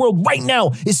person in the world right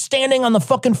now is standing on the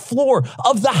fucking floor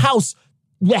of the House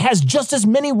that has just as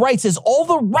many rights as all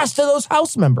the rest of those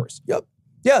House members. Yep.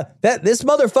 Yeah, this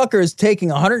motherfucker is taking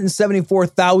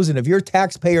 $174,000 of your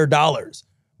taxpayer dollars,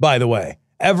 by the way,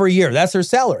 every year. That's her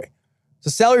salary. The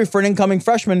salary for an incoming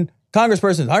freshman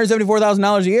congressperson is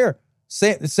 $174,000 a year.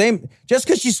 Same. Just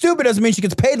because she's stupid doesn't mean she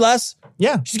gets paid less.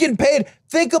 Yeah. She's getting paid.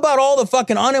 Think about all the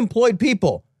fucking unemployed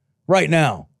people right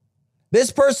now.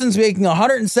 This person's making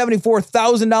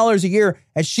 $174,000 a year,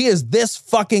 and she is this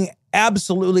fucking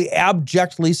absolutely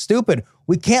abjectly stupid.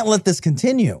 We can't let this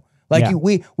continue.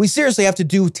 We seriously have to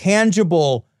do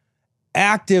tangible,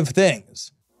 active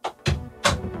things.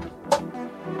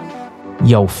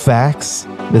 Yo, facts.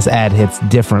 This ad hits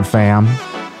different, fam.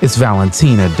 It's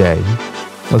Valentina Day.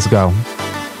 Let's go.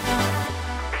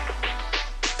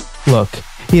 Look,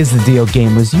 Here's the deal,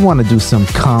 gamers. You want to do some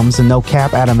cums and no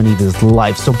cap? Adam and Eve is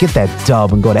life. So get that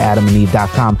dub and go to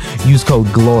adamandeve.com. Use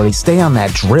code GLORY. Stay on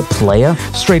that drip, player.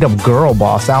 Straight up girl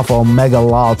boss, alpha, omega,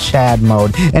 lol, chad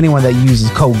mode. Anyone that uses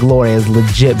code GLORY is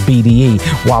legit BDE.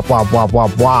 Wop, wop, wop,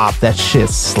 wop, wop. That shit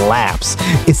slaps.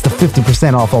 It's the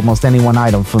 50% off almost any one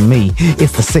item for me.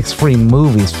 It's the 6 free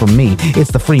movies for me.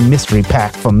 It's the free mystery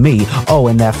pack for me. Oh,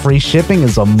 and that free shipping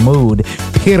is a mood.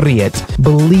 Period.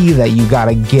 Believe that you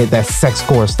gotta get that sex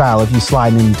core style if you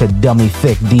slide into dummy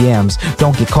thick DMs.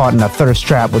 Don't get caught in a thirst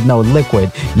trap with no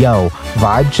liquid. Yo,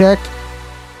 vibe check?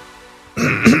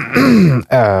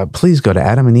 Please go to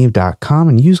adamandeve.com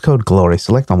and use code GLORY.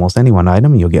 Select almost any one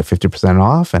item and you'll get 50%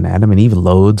 off. And Adam and Eve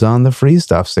loads on the free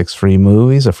stuff. 6 free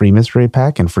movies, a free mystery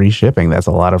pack, and free shipping. That's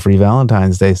a lot of free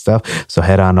Valentine's Day stuff. So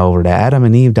head on over to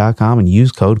adamandeve.com and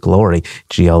use code GLORY,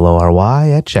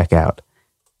 GLORY, at checkout.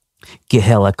 Get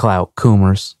hella clout,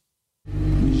 coomers.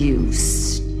 You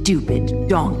stupid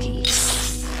donkey.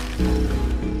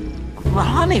 Well,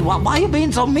 honey, why are you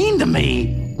being so mean to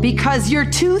me? Because you're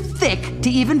too thick to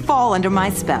even fall under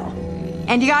my spell.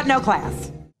 And you got no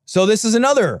class. So this is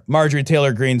another Marjorie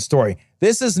Taylor Greene story.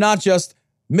 This is not just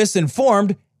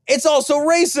misinformed, it's also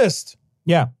racist.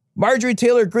 Yeah. Marjorie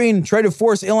Taylor Greene tried to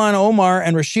force Ilhan Omar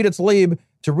and Rashida Tlaib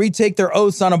to retake their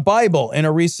oaths on a Bible in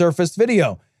a resurfaced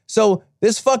video. So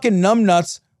this fucking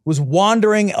numbnuts was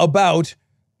wandering about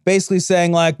basically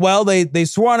saying like, well, they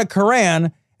swore on a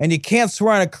Quran and you can't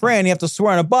swear on a Quran, you have to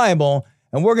swear on a Bible,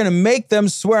 and we're going to make them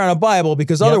swear on a Bible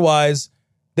because otherwise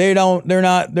they're not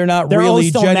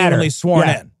really genuinely sworn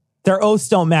in. Their oaths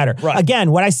don't matter. Right.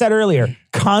 Again, what I said earlier,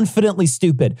 confidently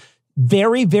stupid.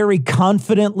 Very, very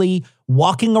confidently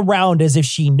walking around as if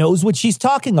she knows what she's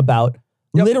talking about.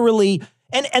 Yep. Literally.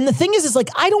 And the thing is like,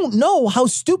 I don't know how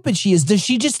stupid she is. Does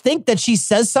she just think that she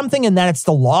says something and that it's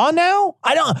the law now?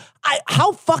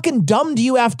 How fucking dumb do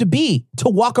you have to be to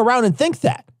walk around and think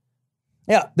that?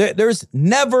 Yeah, there's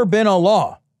never been a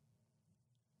law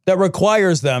that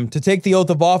requires them to take the oath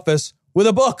of office with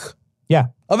a book. Yeah.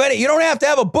 You don't have to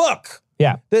have a book.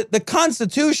 Yeah. The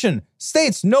Constitution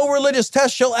states no religious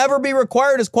test shall ever be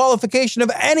required as qualification of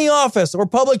any office or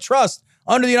public trust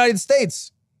under the United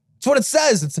States. That's what it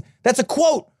says. That's a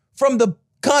quote from the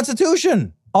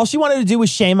Constitution. All she wanted to do was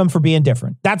shame them for being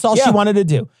different. That's all she wanted to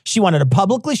do. She wanted to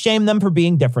publicly shame them for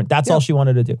being different. That's all she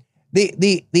wanted to do.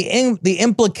 The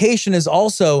implication is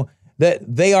also that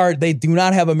they do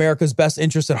not have America's best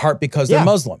interest at heart because they're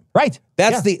Muslim. Right.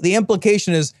 That's the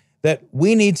implication is that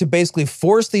we need to basically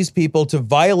force these people to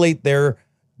violate their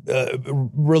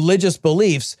religious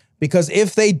beliefs, because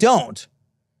if they don't,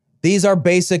 these are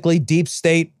basically deep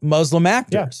state Muslim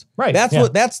actors. Yeah, right.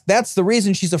 That's the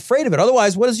reason she's afraid of it.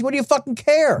 Otherwise, what do you fucking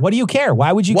care? What do you care?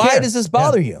 Why would you care? Why does this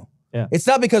bother you? Yeah. It's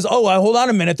not because, hold on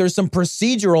a minute, there's some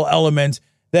procedural element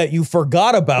that you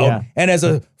forgot about. Yeah. And as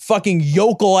a fucking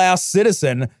yokel ass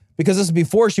citizen, because this is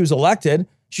before she was elected,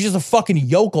 she's just a fucking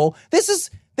yokel. This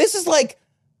is like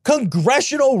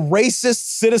congressional racist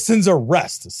citizens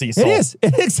arrest, Cecil. It is.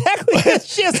 Exactly.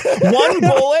 She has one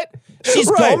bullet.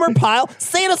 She's Gomer Pyle.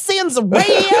 Santa sends a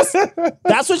race.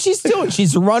 That's what she's doing.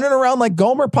 She's running around like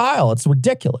Gomer Pyle. It's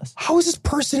ridiculous. How is this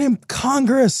person in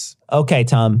Congress? Okay,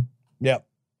 Tom. Yep.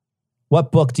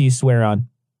 What book do you swear on?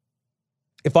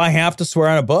 If I have to swear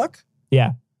on a book?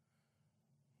 Yeah.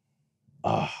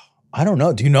 I don't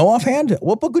know. Do you know offhand?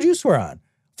 What book would you swear on?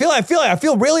 I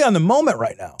feel really on the moment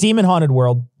right now. Demon Haunted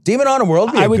World. Demon Haunted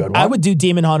World would be a good one. I would do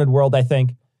Demon Haunted World, I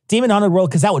think. Demon Haunted World,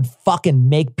 because that would fucking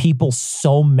make people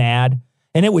so mad.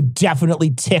 And it would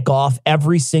definitely tick off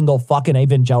every single fucking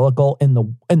evangelical in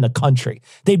the country.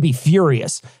 They'd be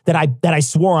furious that I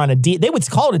swore on they would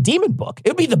call it a demon book. It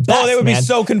would be the best. Oh, they would be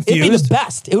so confused. It'd be the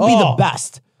best. It would be the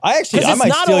best. I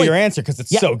might steal your answer because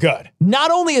it's so good.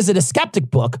 Not only is it a skeptic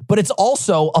book, but it's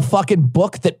also a fucking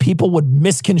book that people would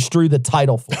misconstrue the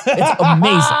title for. It's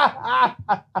amazing.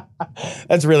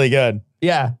 That's really good.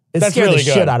 Yeah. It That's scared really the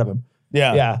good. shit out of him.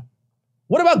 Yeah. Yeah.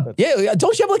 What about,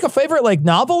 don't you have like a favorite like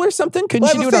novel or something? Couldn't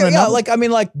you do it on a novel?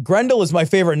 Like Grendel is my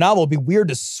favorite novel. It'd be weird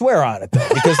to swear on it though,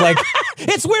 because like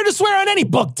it's weird to swear on any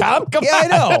book, Tom. Come on. I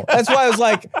know. That's why I was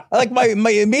like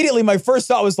my first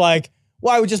thought was like,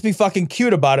 well, I would just be fucking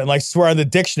cute about it and like swear on the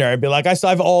dictionary and be like, I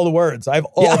have all the words. I have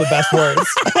all the best words.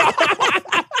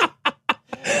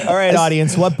 All right,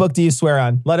 audience, what book do you swear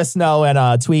on? Let us know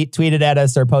and tweet it at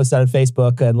us or post it on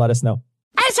Facebook and let us know.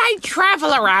 As I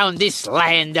travel around this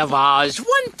land of Oz,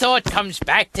 one thought comes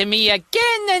back to me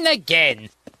again and again.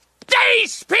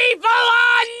 These people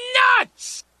are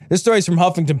nuts! This story's from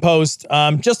Huffington Post.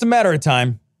 Just a matter of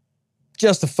time.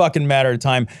 Just a fucking matter of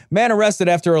time. Man arrested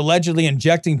after allegedly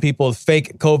injecting people with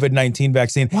fake COVID-19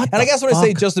 vaccine. And I guess when I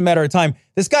say just a matter of time,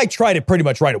 this guy tried it pretty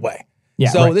much right away. Yeah,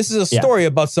 so this is a story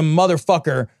about some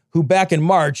motherfucker who back in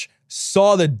March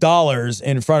saw the dollars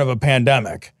in front of a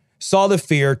pandemic, saw the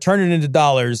fear, turned it into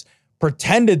dollars,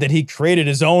 pretended that he created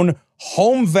his own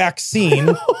home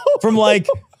vaccine from like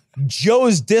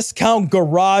Joe's Discount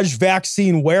Garage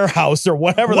Vaccine Warehouse or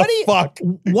whatever fuck.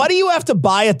 What do you have to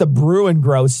buy at the Brew and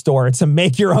Grow store to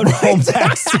make your own home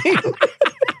vaccine?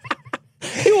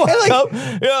 He walked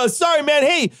up, sorry, man.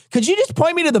 Hey, could you just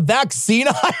point me to the vaccine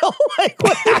aisle? Like,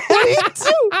 what do you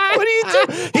do? What do you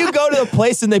do? You go to the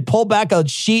place and they pull back a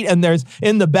sheet and there's,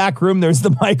 in the back room, there's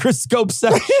the microscope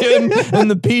section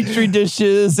and the Petri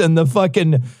dishes and the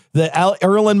fucking, the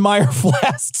Erlenmeyer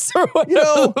flasks or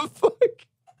whatever the fuck.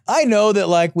 I know that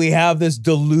like we have this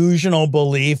delusional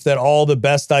belief that all the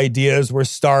best ideas were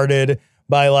started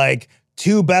by like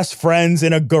two best friends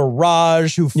in a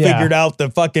garage who figured out the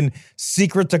fucking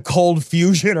secret to cold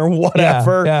fusion or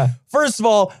whatever. First of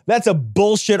all, that's a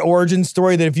bullshit origin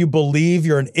story that if you believe,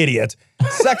 you're an idiot.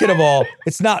 Second of all,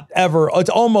 it's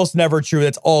almost never true.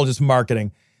 That's all just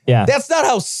marketing. Yeah. That's not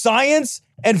how science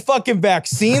and fucking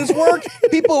vaccines work.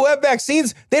 People who have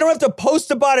vaccines, they don't have to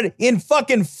post about it in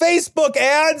fucking Facebook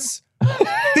ads.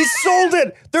 He sold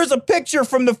it. There's a picture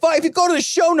from if you go to the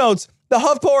show notes, the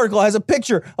HuffPo article has a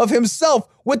picture of himself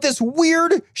with this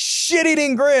weird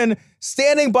shit-eating grin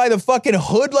standing by the fucking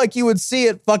hood like you would see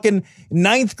at fucking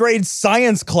 9th grade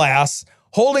science class,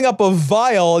 holding up a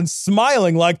vial and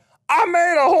smiling like, I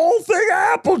made a whole thing of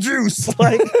apple juice.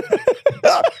 Like,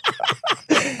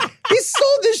 he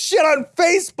sold this shit on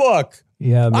Facebook.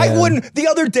 Yeah, man. I wouldn't. The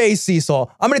other day, Cecil,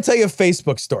 I'm going to tell you a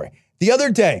Facebook story. The other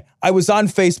day, I was on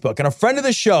Facebook and a friend of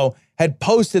the show had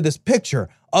posted this picture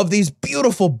of these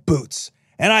beautiful boots.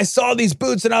 And I saw these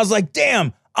boots and I was like,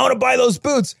 damn, I want to buy those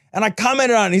boots. And I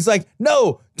commented on it. He's like,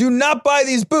 no, do not buy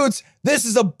these boots. This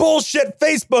is a bullshit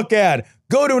Facebook ad.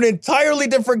 Go to an entirely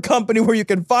different company where you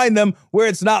can find them where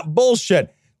it's not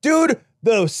bullshit. Dude,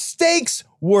 the stakes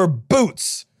were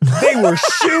boots. They were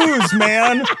shoes,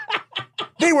 man.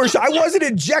 I wasn't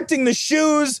injecting the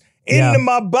shoes into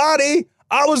my body.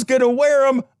 I was going to wear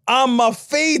them on my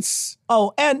feet.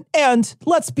 Oh, and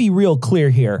let's be real clear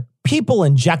here. People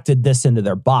injected this into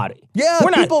their body. Yeah,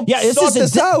 people sought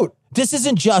this out. This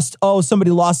isn't just,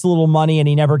 somebody lost a little money and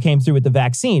he never came through with the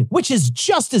vaccine, which is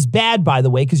just as bad, by the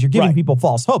way, because you're giving people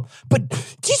false hope. But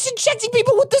he's injecting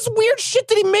people with this weird shit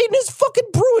that he made in his fucking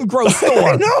Brew and Grow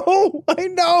store. I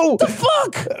know. The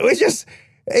fuck?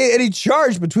 And he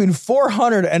charged between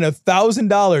 $400 and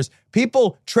 $1,000.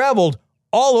 People traveled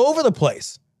all over the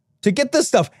place to get this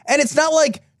stuff. And it's not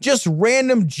like just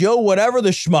random Joe, whatever the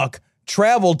schmuck,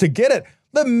 traveled to get it.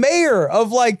 The mayor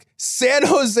of like San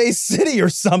Jose City or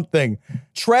something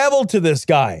traveled to this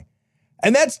guy.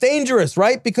 And that's dangerous,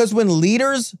 right? Because when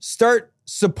leaders start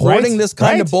supporting this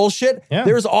kind of bullshit,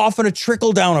 there's often a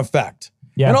trickle-down effect.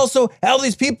 Yeah. And also, all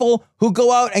these people who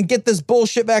go out and get this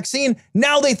bullshit vaccine,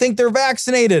 now they think they're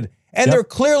vaccinated. And they're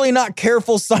clearly not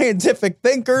careful scientific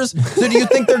thinkers. So do you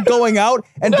think they're going out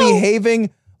and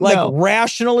behaving like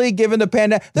rationally given the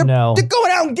pandemic? They're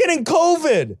going out and getting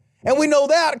COVID. And we know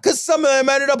that because some of them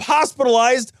ended up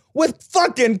hospitalized with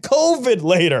fucking COVID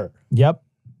later. Yep.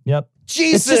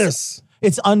 Jesus.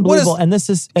 It's unbelievable. And this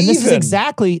is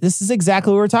exactly what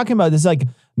we're talking about. This is like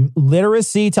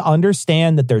literacy to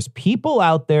understand that there's people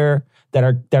out there that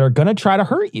are going to try to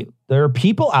hurt you. There are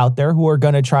people out there who are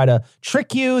going to try to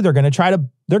trick you. They're going to try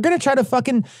to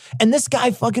fucking, and this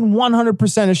guy fucking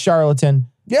 100% is charlatan.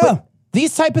 Yeah. But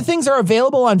these type of things are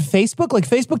available on Facebook. Like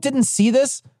Facebook didn't see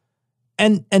this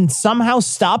and somehow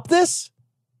stop this.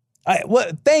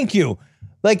 Thank you.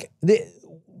 Like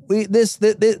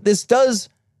this does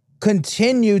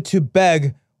continue to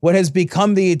beg what has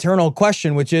become the eternal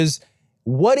question, which is,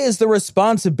 what is the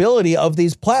responsibility of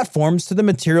these platforms to the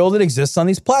material that exists on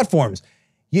these platforms?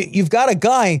 You've got a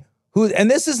guy who, and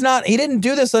this is not, he didn't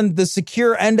do this on the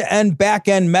secure end-to-end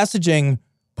back-end messaging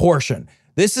portion.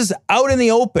 This is out in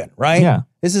the open, right? Yeah.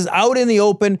 This is out in the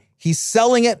open. He's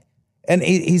selling it, and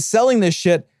he's selling this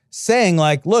shit saying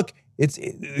like, look,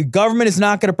 the government is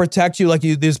not going to protect you. Like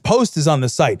this post is on the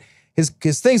site. His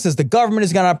thing says the government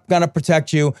is gonna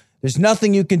protect you. There's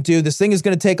nothing you can do. This thing is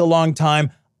going to take a long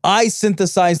time. I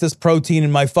synthesized this protein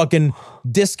in my fucking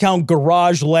discount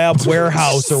garage lab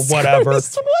warehouse or whave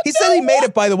He said he made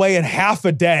it, by the way, in half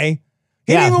a day.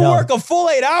 He didn't even work a full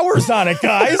 8 hours on it,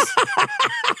 guys.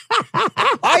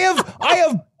 I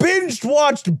have binge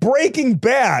watched Breaking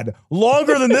Bad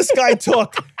longer than this guy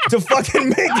took to fucking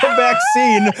make a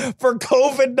vaccine for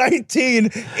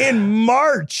COVID-19 in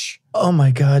March. Oh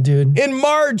my God, dude. In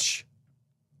March.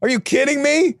 Are you kidding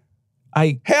me?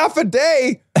 Half a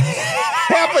day?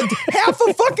 half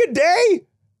a fucking day?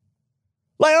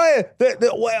 Like,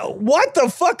 what the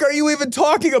fuck are you even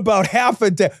talking about? Half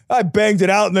a day? I banged it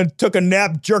out and then took a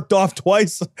nap, jerked off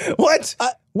twice. What?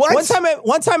 What?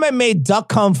 One time I made duck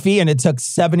confit and it took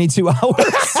 72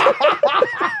 hours.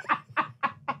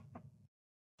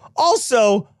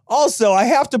 Also, I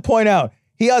have to point out,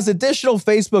 he has additional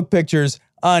Facebook pictures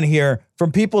on here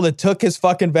from people that took his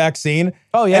fucking vaccine.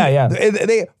 Oh, yeah,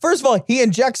 They first of all, he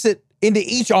injects it into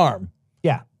each arm.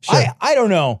 Yeah, sure. I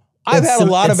don't know. I've had a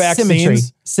lot of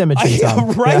vaccines. Symmetry.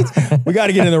 Right? Yeah. We got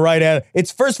to get in the right ad.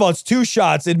 It's first of all, it's 2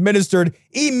 shots administered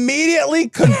immediately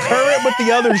concurrent with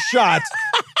the other shot,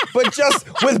 but just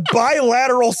with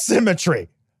bilateral symmetry.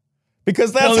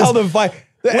 Because that's how the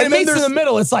when it makes in the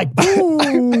middle, it's like boom.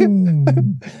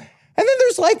 And then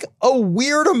there's like a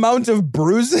weird amount of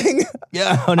bruising.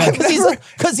 Yeah,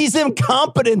 because he's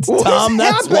incompetent, Tom.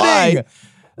 That's why.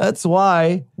 That's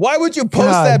why. Why would you post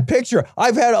that picture?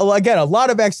 I've had, again, a lot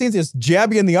of vaccines. Just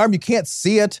jab you in the arm. You can't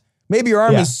see it. Maybe your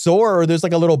arm is sore or there's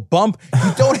like a little bump.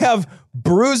 You don't have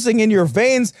bruising in your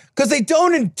veins because they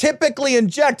don't typically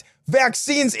inject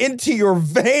vaccines into your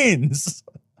veins.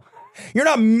 You're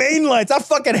not mainline. It's not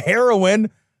fucking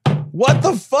heroin. What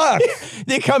the fuck?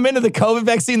 They come into the COVID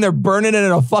vaccine, they're burning it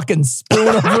in a fucking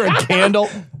spoon over a candle.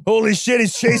 Holy shit,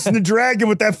 he's chasing the dragon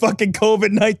with that fucking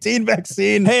COVID-19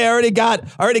 vaccine. Hey, I already got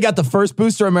the first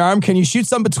booster on my arm. Can you shoot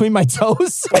some between my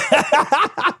toes?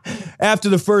 After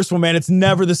the first one, man, it's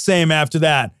never the same after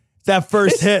that. That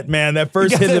first hit, man, that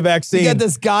first hit of the vaccine. You got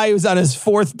this guy who's on his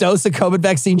 4th dose of COVID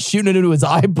vaccine shooting it into his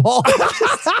eyeball.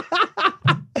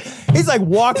 He's like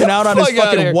walking out on his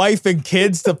fucking wife and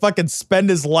kids to fucking spend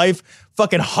his life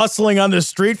fucking hustling on the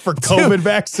street for COVID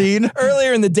vaccine.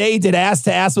 Earlier in the day, he did ass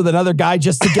to ass with another guy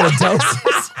just to get a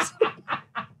dose.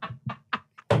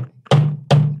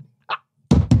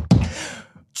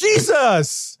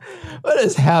 Jesus! What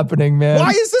is happening, man?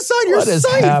 Why is this on your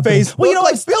site, Facebook? Well, you know,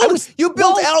 you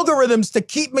built algorithms to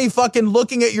keep me fucking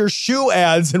looking at your shoe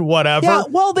ads and whatever. Yeah,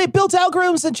 well, they built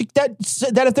algorithms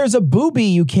that if there's a booby,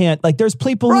 you can't. Like, there's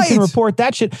people who can report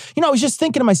that shit. You know, I was just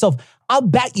thinking to myself, I'll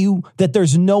bet you that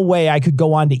there's no way I could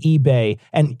go onto eBay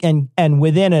and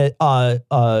within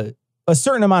a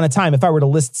certain amount of time, if I were to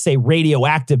list, say,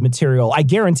 radioactive material, I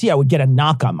guarantee I would get a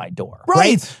knock on my door.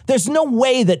 Right? There's no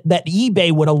way that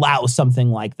eBay would allow something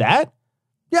like that.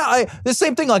 Yeah, the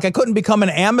same thing. Like, I couldn't become an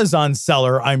Amazon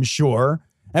seller, I'm sure,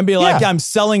 and be like, I'm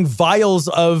selling vials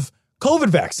of COVID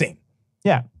vaccine.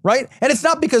 Yeah. Right? And it's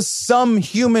not because some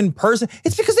human person,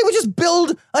 it's because they would just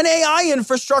build an AI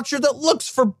infrastructure that looks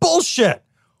for bullshit.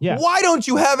 Yeah. Why don't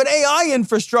you have an AI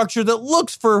infrastructure that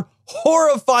looks for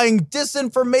horrifying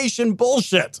disinformation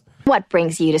bullshit? What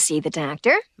brings you to see the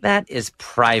doctor? That is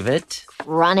private.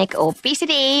 Chronic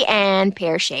obesity and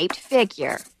pear-shaped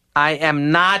figure. I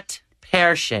am not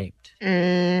pear-shaped.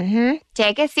 Mm-hmm.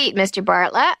 Take a seat, Mr.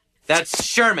 Bartlett. That's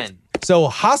Sherman. So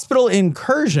hospital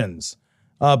incursions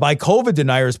by COVID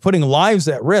deniers putting lives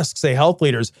at risk, say health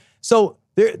leaders. So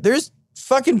there's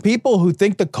fucking people who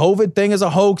think the COVID thing is a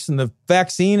hoax and the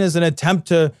vaccine is an attempt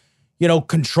to,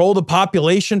 control the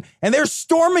population. And they're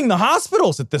storming the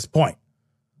hospitals at this point.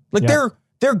 Like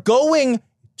they're going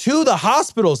to the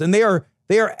hospitals and they are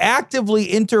actively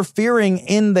interfering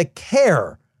in the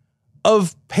care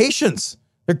of patients.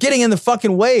 They're getting in the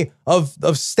fucking way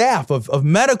of staff, of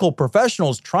medical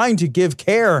professionals trying to give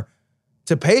care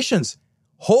to patients.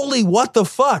 Holy what the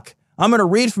fuck. I'm going to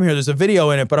read from here. There's a video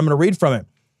in it, but I'm going to read from it.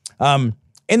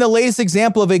 In the latest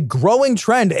example of a growing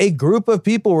trend, a group of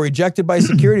people were ejected by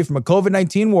security from a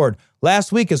COVID-19 ward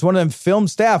last week as one of them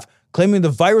filmed staff claiming the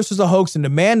virus was a hoax and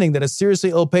demanding that a seriously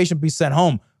ill patient be sent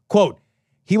home. Quote,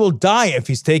 he will die if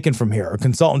he's taken from here, a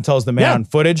consultant tells the man on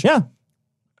footage. Yeah.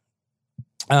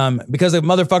 Because the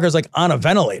motherfucker's like on a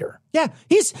ventilator. Yeah,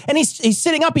 he's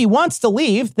sitting up. He wants to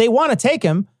leave. They want to take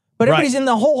him. But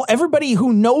everybody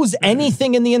who knows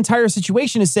anything in the entire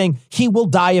situation is saying he will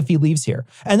die if he leaves here.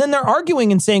 And then they're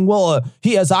arguing and saying, well,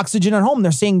 he has oxygen at home.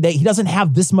 They're saying that he doesn't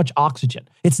have this much oxygen.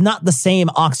 It's not the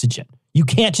same oxygen. You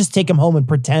can't just take him home and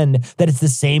pretend that it's the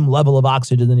same level of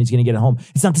oxygen that he's going to get at home.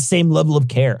 It's not the same level of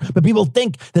care. But people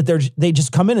think that they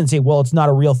just come in and say, well, it's not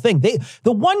a real thing.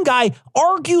 The one guy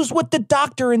argues with the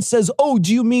doctor and says, oh,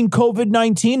 do you mean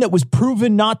COVID-19 that was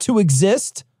proven not to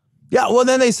exist? Yeah, well,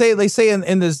 then they say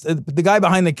in this, the guy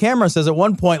behind the camera says at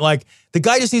one point, like, the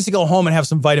guy just needs to go home and have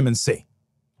some vitamin C.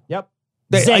 Yep.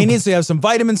 He needs to have some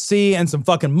vitamin C and some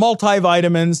fucking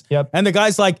multivitamins. Yep. And the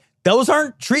guy's like, those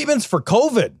aren't treatments for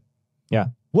COVID. Yeah.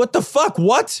 What the fuck?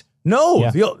 What?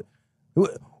 No. Yeah.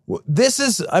 this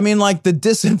is, I mean, like the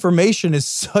disinformation is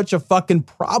such a fucking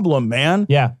problem, man.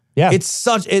 Yeah. It's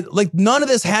like none of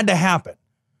this had to happen.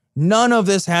 None of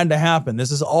this had to happen.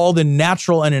 This is all the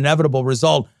natural and inevitable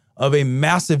result of a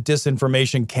massive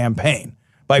disinformation campaign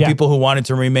by people who wanted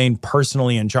to remain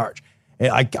personally in charge.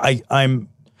 I can't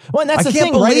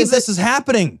believe this is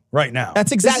happening right now.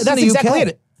 That's exactly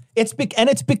it. It's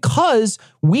because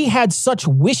we had such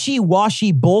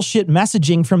wishy-washy bullshit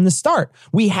messaging from the start.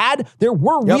 There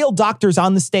were real doctors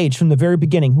on the stage from the very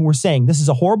beginning who were saying, this is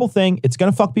a horrible thing. It's going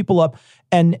to fuck people up.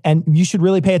 And you should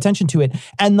really pay attention to it.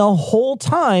 And the whole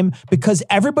time, because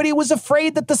everybody was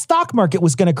afraid that the stock market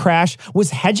was going to crash,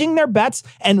 was hedging their bets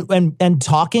and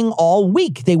talking all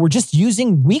week. They were just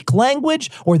using weak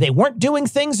language, or they weren't doing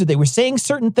things, or they were saying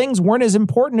certain things weren't as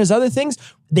important as other things.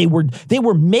 They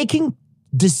were making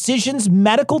decisions,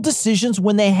 medical decisions,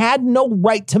 when they had no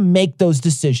right to make those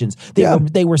decisions.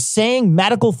 They were saying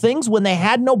medical things when they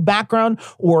had no background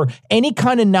or any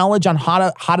kind of knowledge on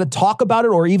how to talk about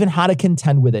it or even how to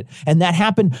contend with it. And that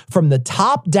happened from the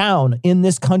top down in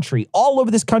this country, all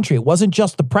over this country. It wasn't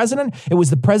just the president. It was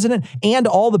the president and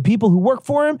all the people who work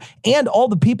for him and all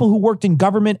the people who worked in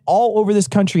government all over this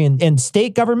country, and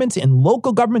state governments and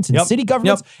local governments and city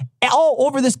governments all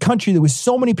over this country. There was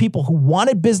so many people who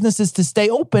wanted businesses to stay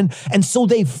open, and so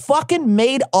they fucking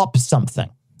made up something.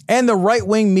 And the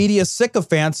right-wing media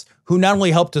sycophants who not only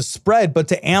helped to spread, but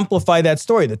to amplify that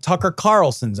story, the Tucker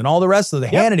Carlsons and all the rest of the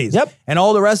Hannitys and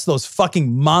all the rest of those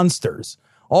fucking monsters,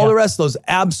 all the rest of those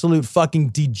absolute fucking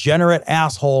degenerate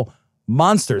asshole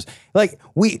monsters. Like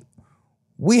we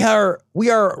are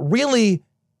really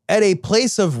at a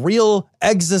place of real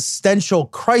existential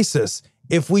crisis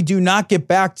if we do not get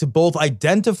back to both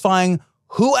identifying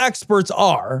who experts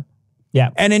are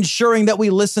and ensuring that we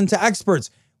listen to experts.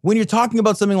 When you're talking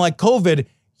about something like COVID,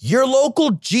 your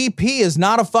local GP is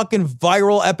not a fucking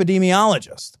viral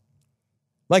epidemiologist.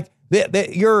 Like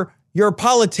your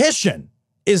politician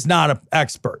is not an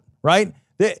expert, right?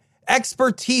 The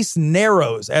expertise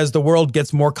narrows as the world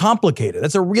gets more complicated.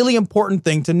 That's a really important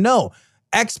thing to know.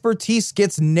 Expertise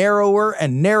gets narrower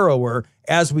and narrower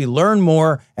as we learn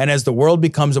more and as the world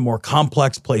becomes a more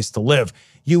complex place to live.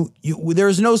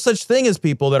 There's no such thing as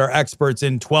people that are experts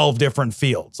in 12 different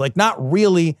fields, like not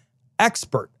really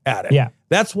expert at it. Yeah.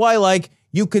 That's why like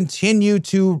you continue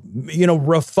to,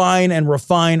 refine and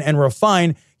refine and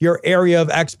refine your area of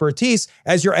expertise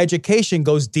as your education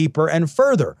goes deeper and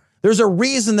further. There's a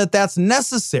reason that that's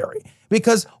necessary,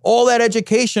 because all that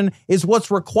education is what's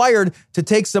required to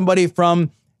take somebody from,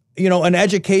 an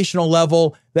educational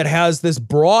level that has this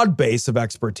broad base of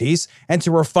expertise and to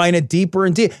refine it deeper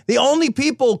and deeper. The only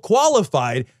people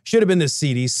qualified should have been the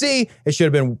CDC. It should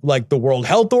have been like the World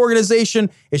Health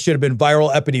Organization. It should have been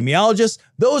viral epidemiologists.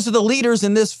 Those are the leaders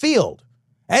in this field.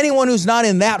 Anyone who's not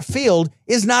in that field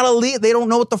is not a lead. They don't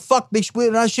know what the fuck they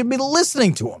should be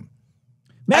listening to them.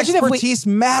 Expertise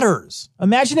matters.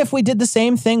 Imagine if we did the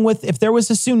same thing if there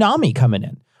was a tsunami coming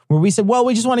in, where we said, well,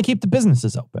 we just want to keep the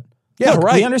businesses open. Yeah, Look,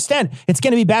 right. We understand it's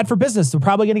going to be bad for business. We're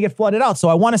probably going to get flooded out. So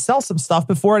I want to sell some stuff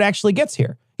before it actually gets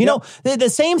here. The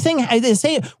same thing, they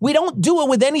say, we don't do it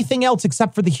with anything else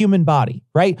except for the human body,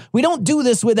 right? We don't do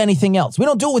this with anything else. We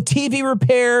don't do it with TV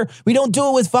repair. We don't do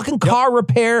it with fucking car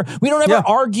repair. We don't ever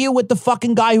argue with the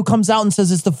fucking guy who comes out and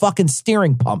says it's the fucking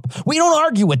steering pump. We don't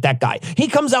argue with that guy. He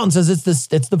comes out and says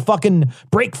it's the fucking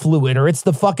brake fluid or it's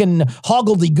the fucking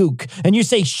hoggledy-gook. And you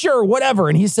say, sure, whatever.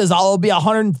 And he says, I'll be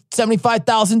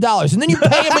 $175,000. And then you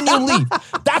pay him and you leave.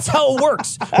 That's how it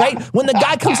works, right? When the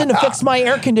guy comes in to fix my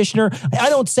air conditioner, I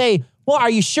don't say, well, are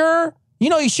you sure?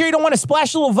 You sure you don't want to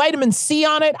splash a little vitamin C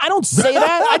on it? I don't say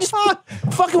that. I just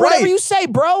fucking whatever you say,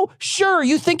 bro. Sure,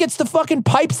 you think it's the fucking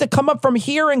pipes that come up from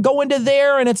here and go into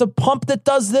there and it's a pump that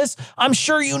does this? I'm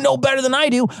sure you know better than I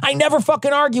do. I never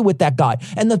fucking argue with that guy.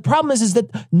 And the problem is that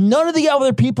none of the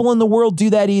other people in the world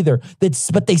do that either.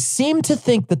 But they seem to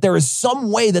think that there is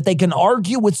some way that they can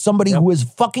argue with somebody who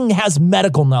has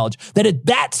medical knowledge.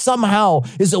 That somehow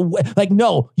is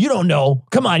no, you don't know.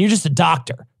 Come on, you're just a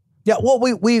doctor. Yeah, well,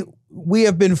 we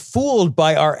have been fooled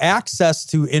by our access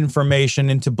to information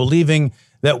into believing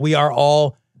that we are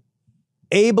all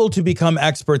able to become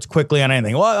experts quickly on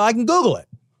anything. Well, I can Google it.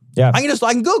 Yeah. I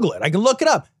can Google it. I can look it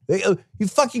up. You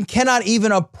fucking cannot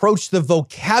even approach the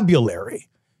vocabulary.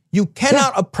 You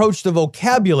cannot approach the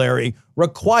vocabulary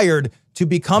required to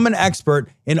become an expert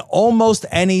in almost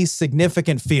any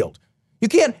significant field. You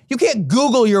can't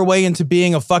Google your way into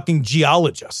being a fucking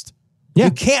geologist. Yeah.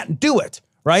 You can't do it.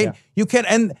 Right? Yeah. You can,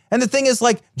 and the thing is,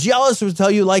 like, geologists will tell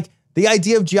you, like, the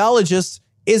idea of geologists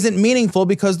isn't meaningful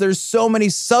because there's so many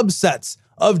subsets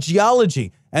of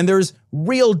geology, and there's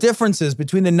real differences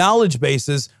between the knowledge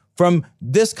bases from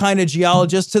this kind of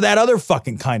geologist to that other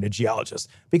fucking kind of geologist.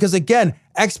 Because again,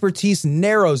 expertise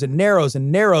narrows and narrows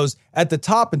and narrows at the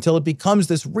top until it becomes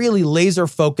this really laser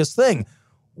focused thing.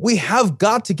 We have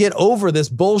got to get over this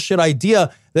bullshit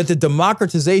idea that the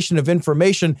democratization of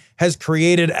information has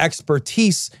created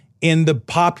expertise in the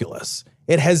populace.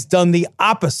 It has done the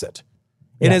opposite.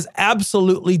 It has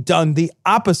absolutely done the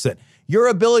opposite. Your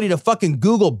ability to fucking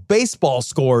Google baseball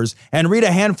scores and read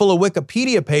a handful of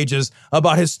Wikipedia pages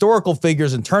about historical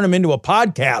figures and turn them into a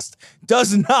podcast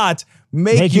does not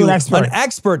make you an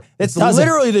expert. It's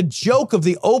literally the joke of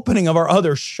the opening of our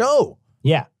other show.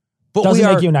 Yeah. But doesn't we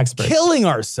are make you an expert. Killing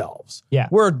ourselves. Yeah.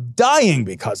 We're dying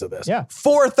because of this. Yeah.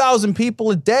 4,000 people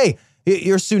a day.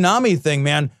 Your tsunami thing,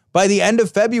 man, by the end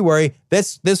of February,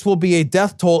 this will be a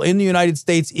death toll in the United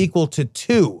States equal to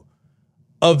 2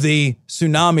 of the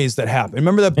tsunamis that happened.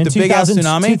 Remember the big ass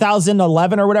tsunami?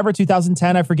 2011 or whatever,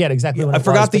 2010, I forget exactly when it was.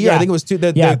 I forgot the year. I think it was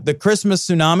the Christmas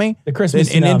tsunami. The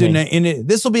Christmas in tsunami. Indonesia.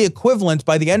 This will be equivalent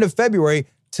by the end of February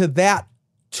to that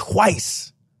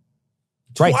twice.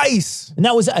 Right. Twice. And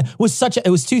that was it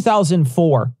was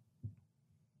 2004.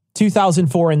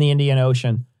 2004 in the Indian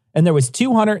Ocean. And there was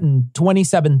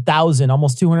 227,000,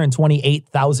 almost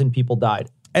 228,000 people died.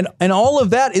 And all of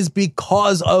that is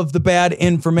because of the bad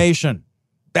information.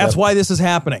 That's why this is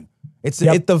happening. It's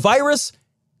the virus,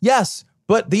 yes,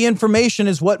 but the information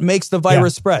is what makes the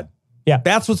virus spread. Yeah.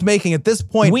 That's what's making at this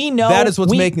point. We know that is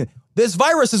what's making it. This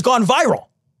virus has gone viral.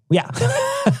 Yeah.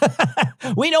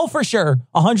 We know for sure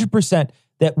 100%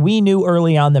 that we knew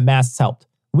early on that masks helped.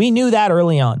 We knew that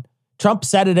early on. Trump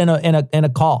said it in a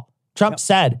call. Trump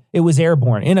said it was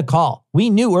airborne in a call. We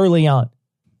knew early on.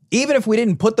 Even if we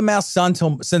didn't put the masks on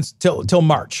till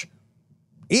March,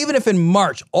 even if in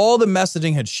March all the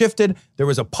messaging had shifted, there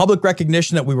was a public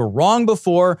recognition that we were wrong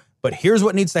before, but here's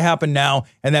what needs to happen now,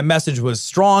 and that message was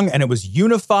strong and it was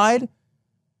unified.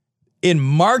 In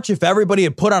March, if everybody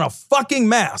had put on a fucking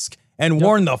mask and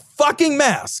worn the fucking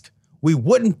mask, we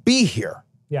wouldn't be here.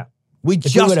 Yeah. We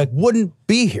wouldn't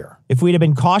be here. If we'd have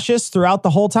been cautious throughout the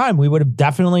whole time, we would have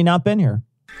definitely not been here.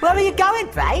 Where are you going,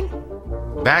 Brain?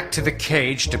 Back to the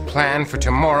cage to plan for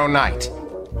tomorrow night.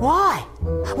 Why?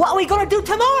 What are we going to do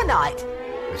tomorrow night?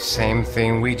 The same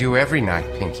thing we do every night,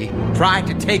 Pinky. Try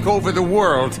to take over the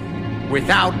world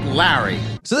without Larry.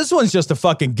 So this one's just a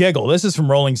fucking giggle. This is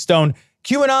from Rolling Stone.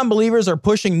 QAnon believers are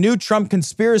pushing new Trump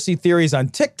conspiracy theories on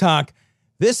TikTok.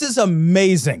 This is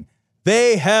amazing.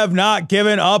 They have not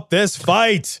given up this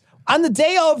fight. On the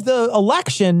day of the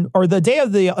election or the day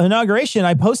of the inauguration,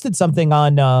 I posted something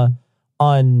on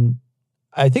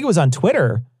I think it was on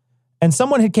Twitter, and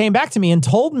someone had came back to me and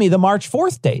told me the March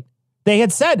 4th date. They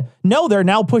had said, no, they're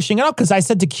now pushing it up. Because I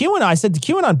said to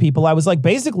QAnon people, I was like,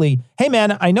 basically, hey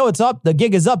man, I know it's up, the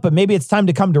gig is up, but maybe it's time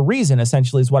to come to reason,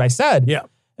 essentially is what I said. Yeah.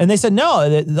 And they said,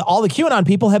 no, all the QAnon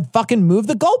people have fucking moved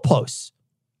the goalposts.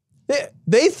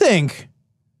 They think,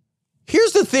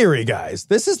 here's the theory, guys.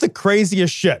 This is the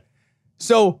craziest shit.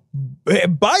 So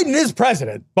Biden is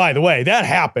president, by the way. That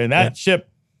happened. That ship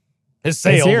has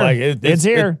sailed. It's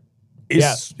here.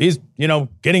 He's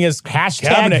getting his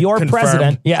hashtag your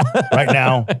president. Yeah. right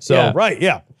now. So,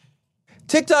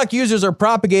 TikTok users are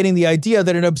propagating the idea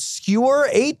that an obscure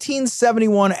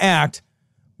 1871 act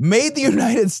made the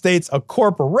United States a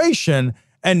corporation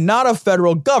and not a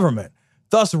federal government,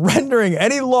 thus rendering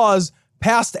any laws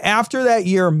passed after that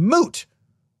year moot.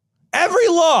 Every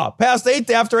law passed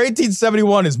after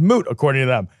 1871 is moot, according to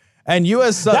them. And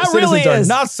U.S. citizens are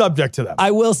not subject to them. I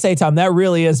will say, Tom, that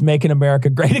really is making America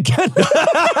great again.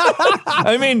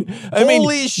 I mean,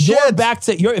 holy shit!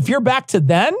 If you're back to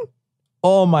then,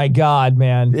 oh my God,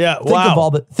 man! Yeah,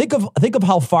 think of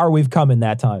how far we've come in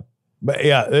that time. But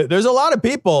yeah, there's a lot of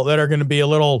people that are going to be a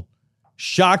little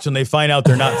shocked when they find out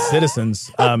they're not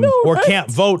citizens or can't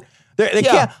vote. They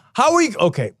can't. How are you?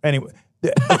 Okay, anyway,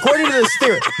 according to this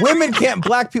theory, women can't,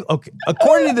 black people. Okay,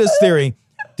 according to this theory,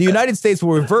 the United States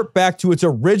will revert back to its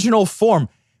original form.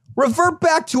 Revert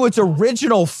back to its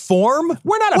original form?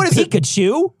 We're not a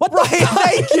Pikachu. What the fuck?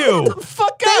 Thank you. Get the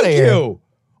fuck out of here.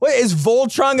 Wait, is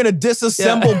Voltron going to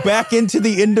disassemble back into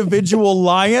the individual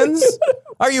lions?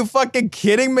 Are you fucking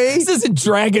kidding me? This isn't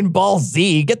Dragon Ball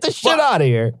Z. Get the shit out of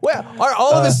here. Well,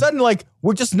 all of a sudden,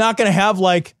 we're just not going to have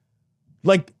like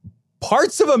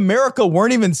parts of America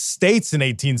weren't even states in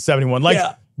 1871.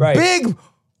 Big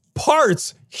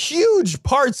parts, huge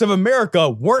parts of America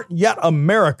weren't yet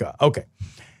America. Okay.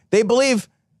 They believe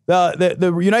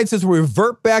the United States will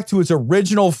revert back to its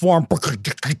original form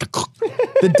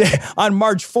on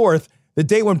March 4th, the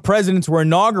date when presidents were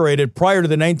inaugurated prior to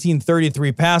the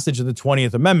 1933 passage of the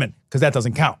 20th Amendment, because that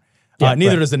doesn't count.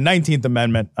 Neither does the 19th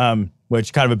Amendment.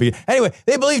 which kind of a big... Anyway,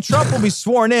 they believe Trump will be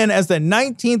sworn in as the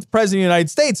 19th president of the United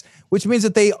States, which means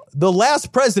that the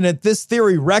last president this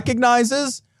theory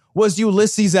recognizes was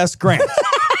Ulysses S. Grant.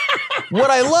 What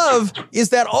I love is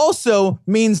that also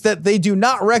means that they do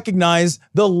not recognize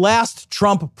the last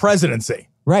Trump presidency.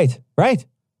 Right.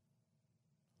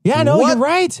 Yeah, no, you're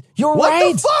right. You're right.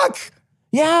 What the fuck?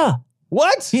 Yeah.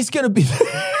 What? He's going to be...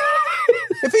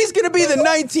 If he's going to be the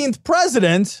 19th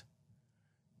president,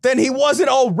 then he wasn't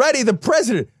already the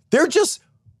president. They're just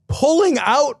pulling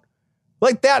out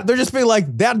like that. They're just being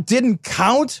like, that didn't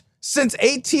count since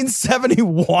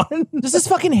 1871. This is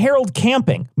fucking Harold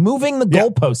Camping, moving the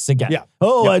goalposts again. Yeah.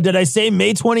 Oh, did I say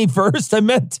May 21st? I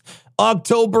meant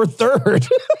October 3rd.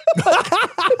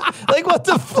 Like, what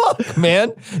the fuck,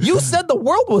 man? You said the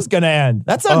world was going to end.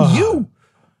 That's on you.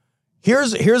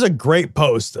 Here's a great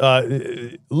post.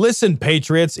 Listen,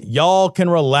 patriots, y'all can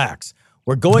relax.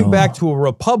 We're going back to a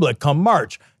republic come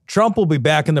March. Trump will be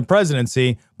back in the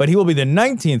presidency, but he will be the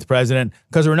 19th president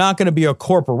because we're not going to be a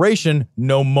corporation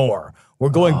no more. We're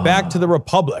going back to the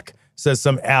republic, says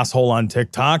some asshole on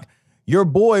TikTok. Your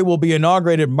boy will be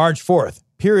inaugurated March 4th.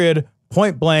 Period.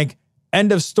 Point blank.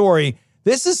 End of story.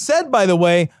 This is said, by the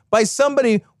way, by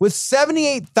somebody with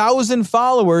 78,000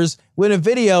 followers with a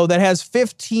video that has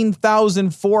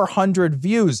 15,400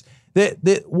 views.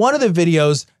 One of the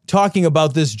videos talking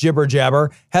about this jibber jabber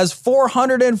has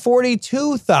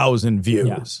 442,000 views.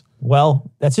 Yeah. Well,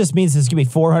 that just means there's going to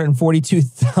be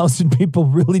 442,000 people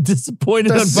really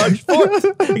disappointed on March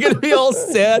 4th. They're going to be all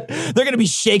sad. They're going to be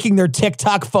shaking their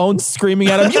TikTok phones, screaming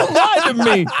at him, "You lied to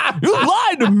me! You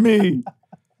lied to me!"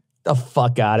 The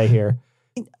fuck out of here.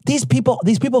 These people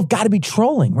have got to be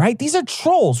trolling, right? These are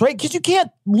trolls, right? Because you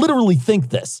can't literally think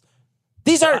this.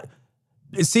 These are...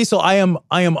 Cecil, I am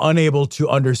unable to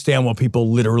understand what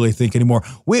people literally think anymore.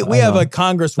 We have a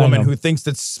congresswoman who thinks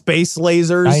that space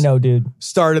lasers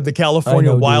started the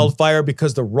California wildfire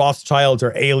because the Rothschilds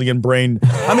are alien brain.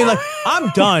 I mean, like,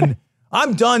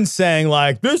 I'm done saying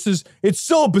like, it's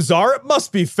so bizarre, it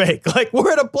must be fake. Like,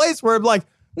 we're at a place where I'm like,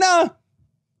 nah,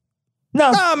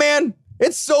 man,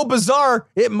 it's so bizarre,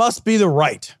 it must be the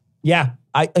right. Yeah.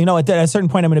 At a certain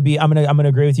point, I'm gonna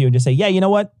agree with you and just say, yeah, you know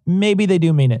what? Maybe they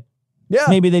do mean it. Yeah.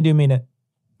 Maybe they do mean it.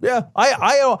 Yeah.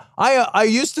 I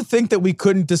used to think that we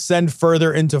couldn't descend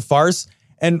further into farce.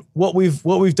 And what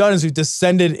we've done is we've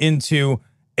descended into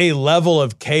a level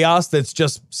of chaos that's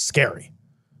just scary.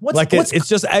 It's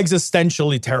just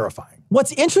existentially terrifying.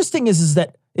 What's interesting is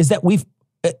that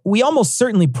we almost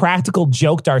certainly practical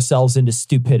joked ourselves into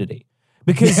stupidity.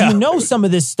 Because some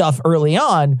of this stuff early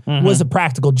on was a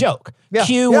practical joke. Yeah.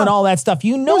 Q and all that stuff,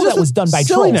 that was done by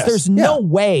trolls. There's no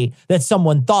way that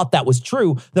someone thought that was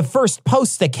true. The first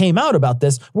posts that came out about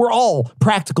this were all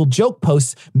practical joke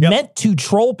posts meant to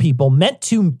troll people, meant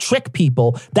to trick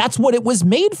people. That's what it was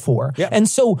made for. Yep. And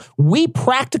so we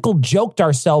practical joked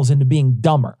ourselves into being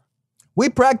dumber. We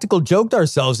practical joked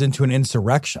ourselves into an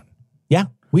insurrection. Yeah,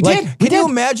 we did. Can you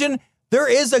imagine? There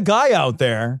is a guy out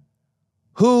there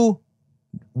who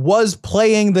was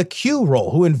playing the Q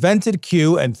role, who invented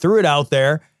Q and threw it out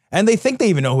there, and they think they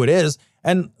even know who it is.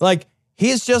 And like,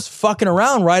 he's just fucking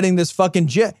around writing this fucking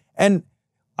jet. And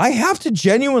I have to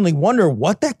genuinely wonder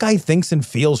what that guy thinks and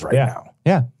feels right now.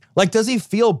 Yeah. Like, does he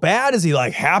feel bad? Is he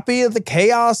like happy at the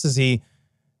chaos? Is he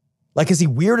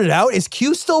weirded out? Is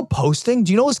Q still posting?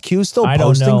 Do you know, is Q still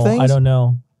posting things? I don't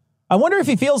know. I wonder if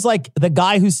he feels like the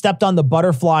guy who stepped on the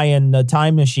butterfly in the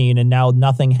time machine and now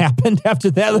nothing happened after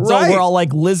that. That's all, we're all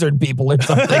like lizard people or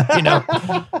something, you know?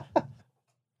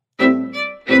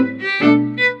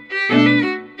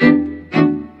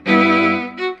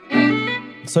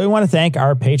 So we want to thank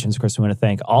our patrons, Chris. We want to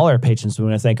thank all our patrons. We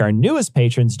want to thank our newest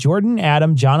patrons, Jordan,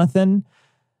 Adam, Jonathan,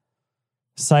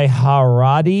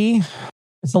 Saiharadi.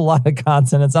 It's a lot of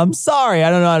consonants. I'm sorry. I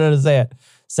don't know how to say it.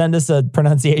 Send us a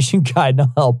pronunciation guide to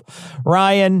help.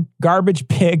 Ryan, Garbage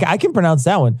Pig. I can pronounce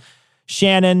that one.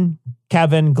 Shannon,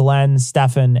 Kevin, Glenn,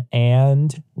 Stefan,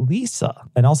 and Lisa.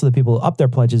 And also the people who up their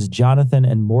pledges, Jonathan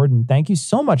and Morden. Thank you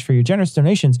so much for your generous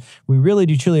donations. We really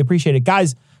do truly appreciate it.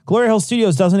 Guys, Glory Hole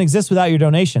Studios doesn't exist without your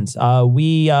donations.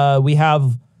 We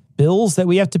have bills that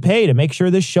we have to pay to make sure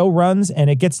this show runs and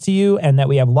it gets to you, and that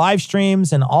we have live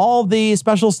streams and all the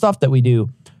special stuff that we do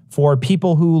for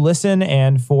people who listen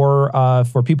and for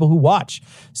people who watch.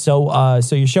 So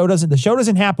the show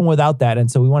doesn't happen without that. And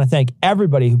so we want to thank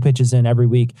everybody who pitches in every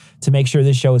week to make sure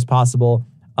this show is possible.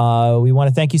 We want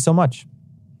to thank you so much.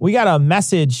 We got a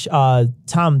message,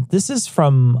 Tom. This is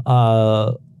from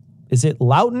is it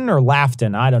Loughton or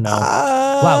Laughton? I don't know.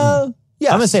 Loughton.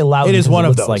 Yes. I'm going to say Loughton. It is one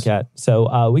of those. Like that.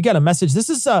 So we got a message. This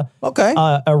is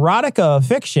erotica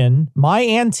fiction, My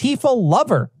Antifa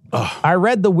Lover. I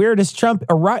read the weirdest Trump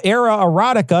era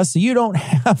erotica, so you don't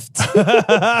have to.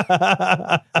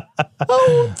 How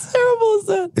terrible is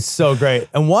that? It's so great.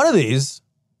 And one of these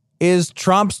is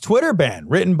Trump's Twitter ban,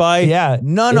 written by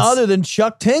none other than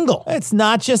Chuck Tingle. It's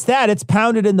not just that. It's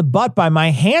pounded in the butt by my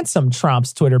handsome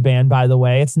Trump's Twitter ban, by the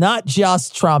way. It's not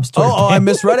just Trump's Twitter ban. I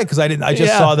misread it because I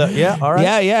just saw that. Yeah, all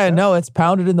right. Yeah. No, it's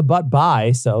pounded in the butt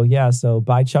by. So,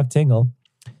 by Chuck Tingle.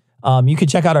 You can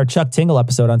check out our Chuck Tingle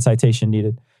episode on Citation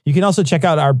Needed. You can also check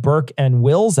out our Burke and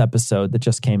Wills episode that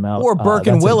just came out. Or Burke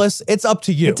and Willis. It's up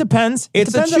to you. It depends.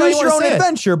 It's a choose your own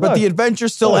adventure, but the adventure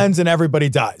still ends and everybody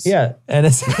dies. Yeah. And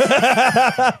it's and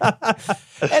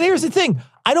here's the thing.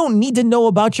 I don't need to know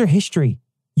about your history.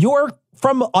 You're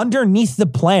from underneath the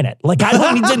planet. Like, I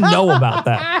don't need to know about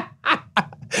that.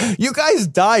 You guys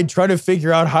died trying to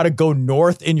figure out how to go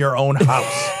north in your own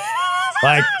house.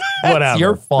 Like, whatever. That's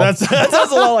your fault. That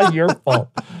sounds a lot like your fault.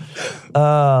 These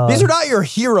are not your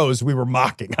heroes we were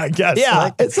mocking, I guess.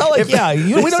 Yeah, it's not like, we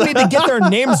don't need to get their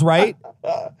names right.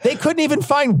 They couldn't even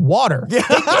find water. Yeah.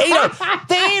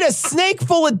 They ate a snake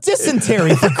full of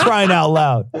dysentery, for crying out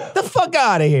loud. The fuck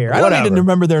out of here. I don't need to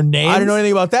remember their names. I don't know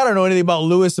anything about that. I don't know anything about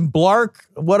Lewis and Blark.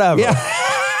 Whatever. Yeah.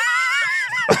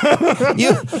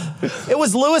 It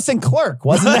was Lewis and Clark,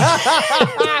 wasn't it?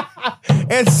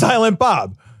 And Silent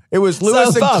Bob. It was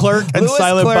Lewis and Clark and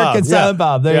Silent Bob. And Silent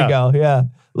Bob. There you go. Yeah.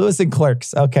 Lewis and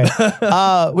Clerks. Okay.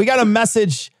 We got a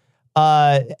message,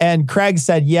 and Craig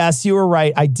said, yes, you were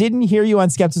right. I didn't hear you on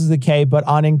Skeptics of the K, but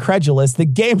on Incredulous, the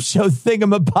game show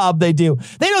thingamabob they do.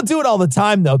 They don't do it all the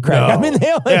time, though, Craig. No. I mean,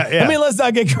 I mean, let's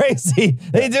not get crazy.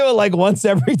 They do it like once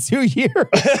every 2 years.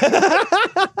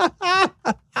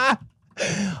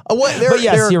 But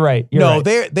yes, you're right.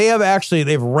 They have actually,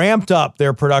 they've ramped up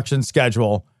their production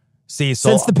schedule.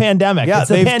 Since the pandemic. Yeah,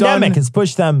 the pandemic has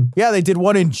pushed them. Yeah, they did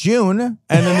one in June, and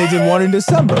then they did one in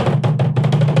December.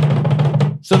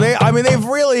 So they've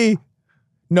really.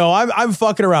 No, I'm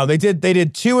fucking around. They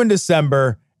did 2 in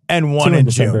December and one in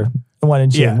June. One in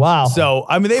June. Yeah. Wow. So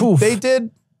they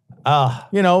did.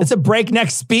 It's a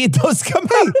breakneck speed. Those come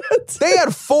out. They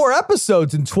had 4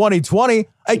 episodes in 2020.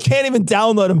 I can't even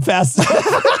download them fast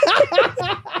enough.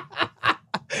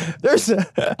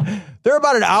 They're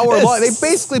about an hour long. They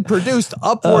basically produced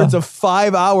upwards of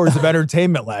 5 hours of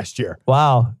entertainment last year.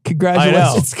 Wow.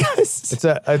 Congratulations,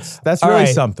 guys. That's really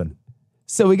something.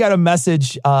 So we got a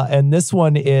message, and this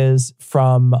one is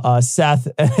from Seth.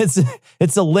 And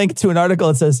it's a link to an article.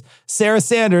 It says, Sarah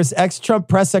Sanders, ex-Trump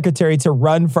press secretary to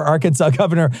run for Arkansas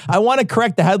governor. I want to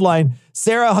correct the headline.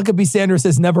 Sarah Huckabee Sanders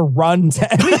has never run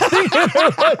to anything.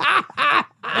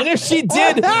 And if she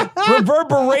did,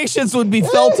 reverberations would be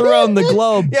felt around the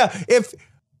globe. Yeah,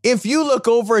 if you look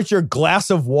over at your glass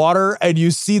of water and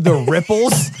you see the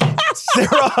ripples,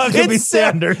 Sarah Huckabee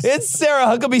Sanders. It's Sarah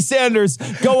Huckabee Sanders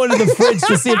going to the fridge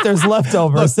to see if there's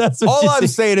leftovers. Look, that's what all I'm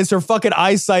saying is her fucking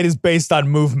eyesight is based on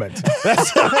movement.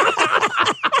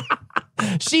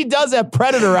 She does have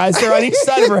predator eyes there on each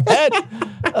side of her head.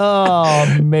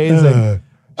 Oh, amazing.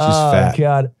 She's fat.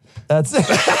 God. That's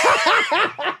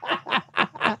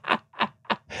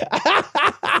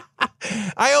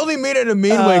I only mean it in a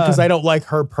mean way because I don't like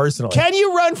her personally. Can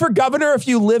you run for governor if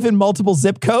you live in multiple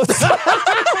zip codes?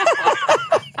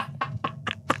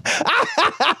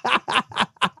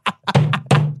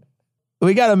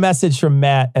 We got a message from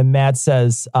Matt, and Matt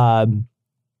says, a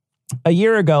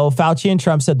year ago, Fauci and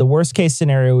Trump said the worst case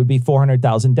scenario would be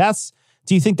 400,000 deaths.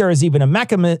 Do you think there is even a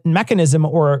mechanism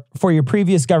or for your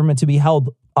previous government to be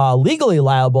held legally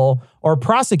liable or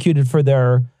prosecuted for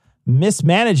their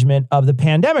mismanagement of the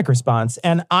pandemic response?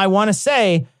 And I want to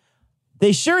say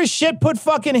they sure as shit put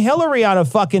fucking Hillary on a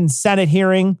fucking Senate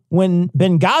hearing when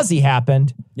Benghazi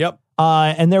happened. Yep.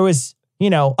 And there was,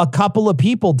 a couple of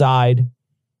people died.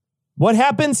 What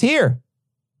happens here?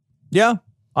 Yeah.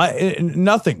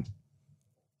 Nothing.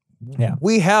 Yeah.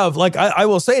 We have, I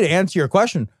will say, to answer your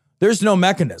question, there's no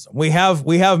mechanism. We have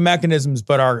mechanisms,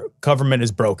 but our government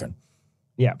is broken.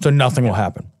 Yeah. So nothing will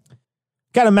happen.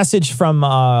 Got a message from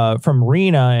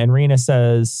Rena, and Rena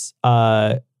says,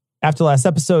 after last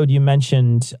episode, you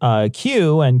mentioned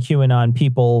Q and QAnon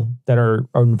people that are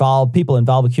involved, people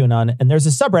involved with QAnon. And there's a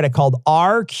subreddit called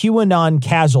R QAnon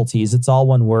Casualties. It's all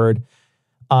one word.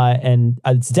 And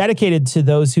it's dedicated to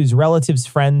those whose relatives,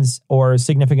 friends, or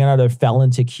significant other fell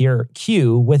into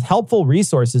Q with helpful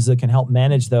resources that can help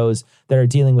manage those that are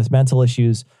dealing with mental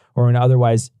issues or are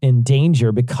otherwise in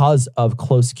danger because of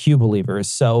close Q believers.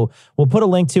 So we'll put a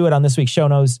link to it on this week's show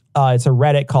notes. It's a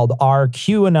Reddit called R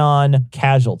QAnon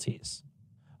Casualties.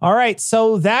 All right,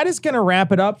 so that is going to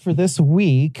wrap it up for this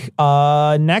week.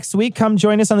 Next week, come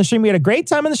join us on the stream. We had a great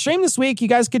time on the stream this week. You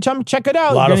guys could come check it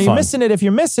out. A lot You're of fun. missing it if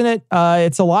you're missing it.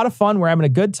 It's a lot of fun. We're having a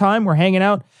good time. We're hanging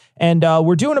out, and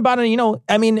we're doing about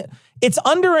it's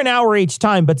under an hour each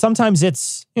time, but sometimes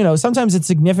it's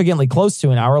significantly close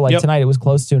to an hour. Like tonight, it was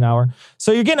close to an hour.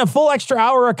 So you're getting a full extra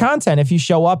hour of content if you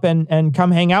show up and come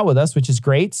hang out with us, which is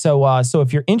great. So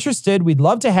if you're interested, we'd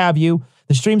love to have you.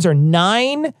 The streams are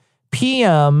 9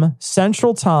 p.m.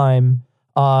 Central Time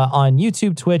on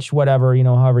YouTube, Twitch, whatever,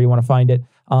 however you want to find it.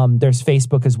 There's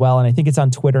Facebook as well, and I think it's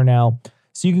on Twitter now.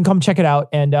 So you can come check it out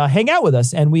and hang out with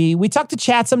us. And we talk to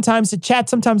chat sometimes. The chat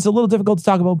sometimes is a little difficult to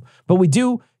talk about, but we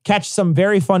do catch some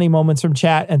very funny moments from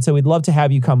chat. And so we'd love to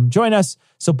have you come join us.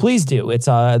 So please do. It's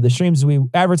the streams, we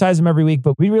advertise them every week,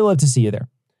 but we'd really love to see you there.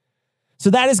 So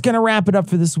that is going to wrap it up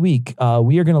for this week.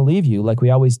 We are going to leave you, like we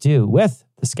always do, with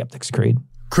the Skeptic's Creed.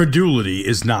 Credulity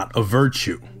is not a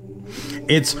virtue.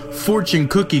 It's fortune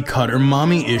cookie cutter,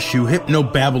 mommy issue,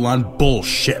 hypno-Babylon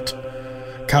bullshit.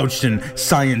 Couched in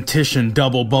scientician,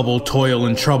 double bubble, toil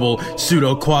and trouble,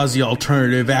 pseudo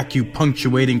quasi-alternative,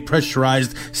 acupunctuating,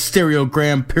 pressurized,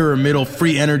 stereogram, pyramidal,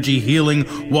 free energy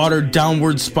healing, watered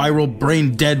downward spiral,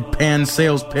 brain deadpan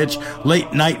sales pitch,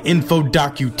 late night info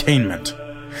docutainment.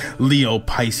 Leo,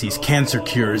 Pisces, cancer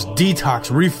cures,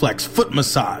 detox, reflex, foot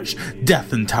massage,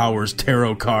 death in towers,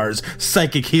 tarot cards,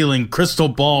 psychic healing, crystal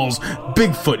balls,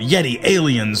 Bigfoot, Yeti,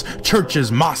 aliens,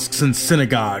 churches, mosques and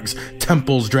synagogues,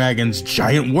 temples, dragons,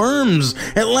 giant worms,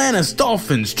 Atlantis,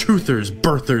 dolphins, truthers,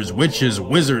 birthers, witches,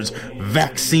 wizards,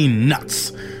 vaccine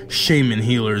nuts, shaman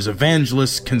healers,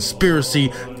 evangelists, conspiracy,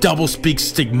 doublespeak,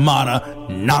 stigmata,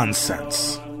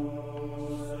 nonsense.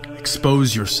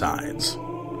 Expose your sides.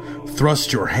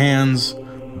 Thrust your hands,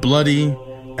 bloody,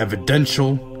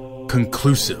 evidential,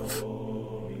 conclusive.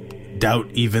 Doubt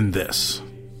even this.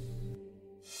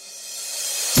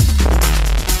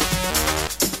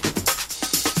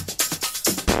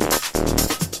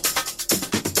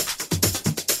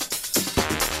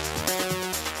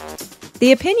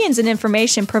 The opinions and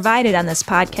information provided on this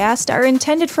podcast are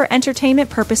intended for entertainment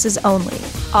purposes only.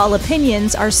 All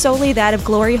opinions are solely that of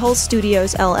Glory Hole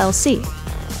Studios, LLC.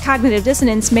 Cognitive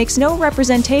Dissonance makes no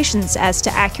representations as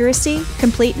to accuracy,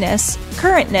 completeness,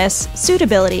 currentness,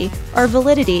 suitability, or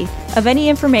validity of any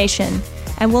information,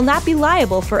 and will not be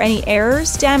liable for any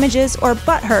errors, damages, or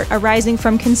butthurt arising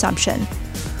from consumption.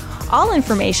 All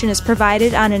information is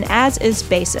provided on an as-is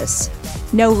basis.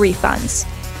 No refunds.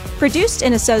 Produced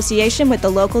in association with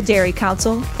the local Dairy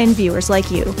Council and viewers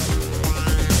like you.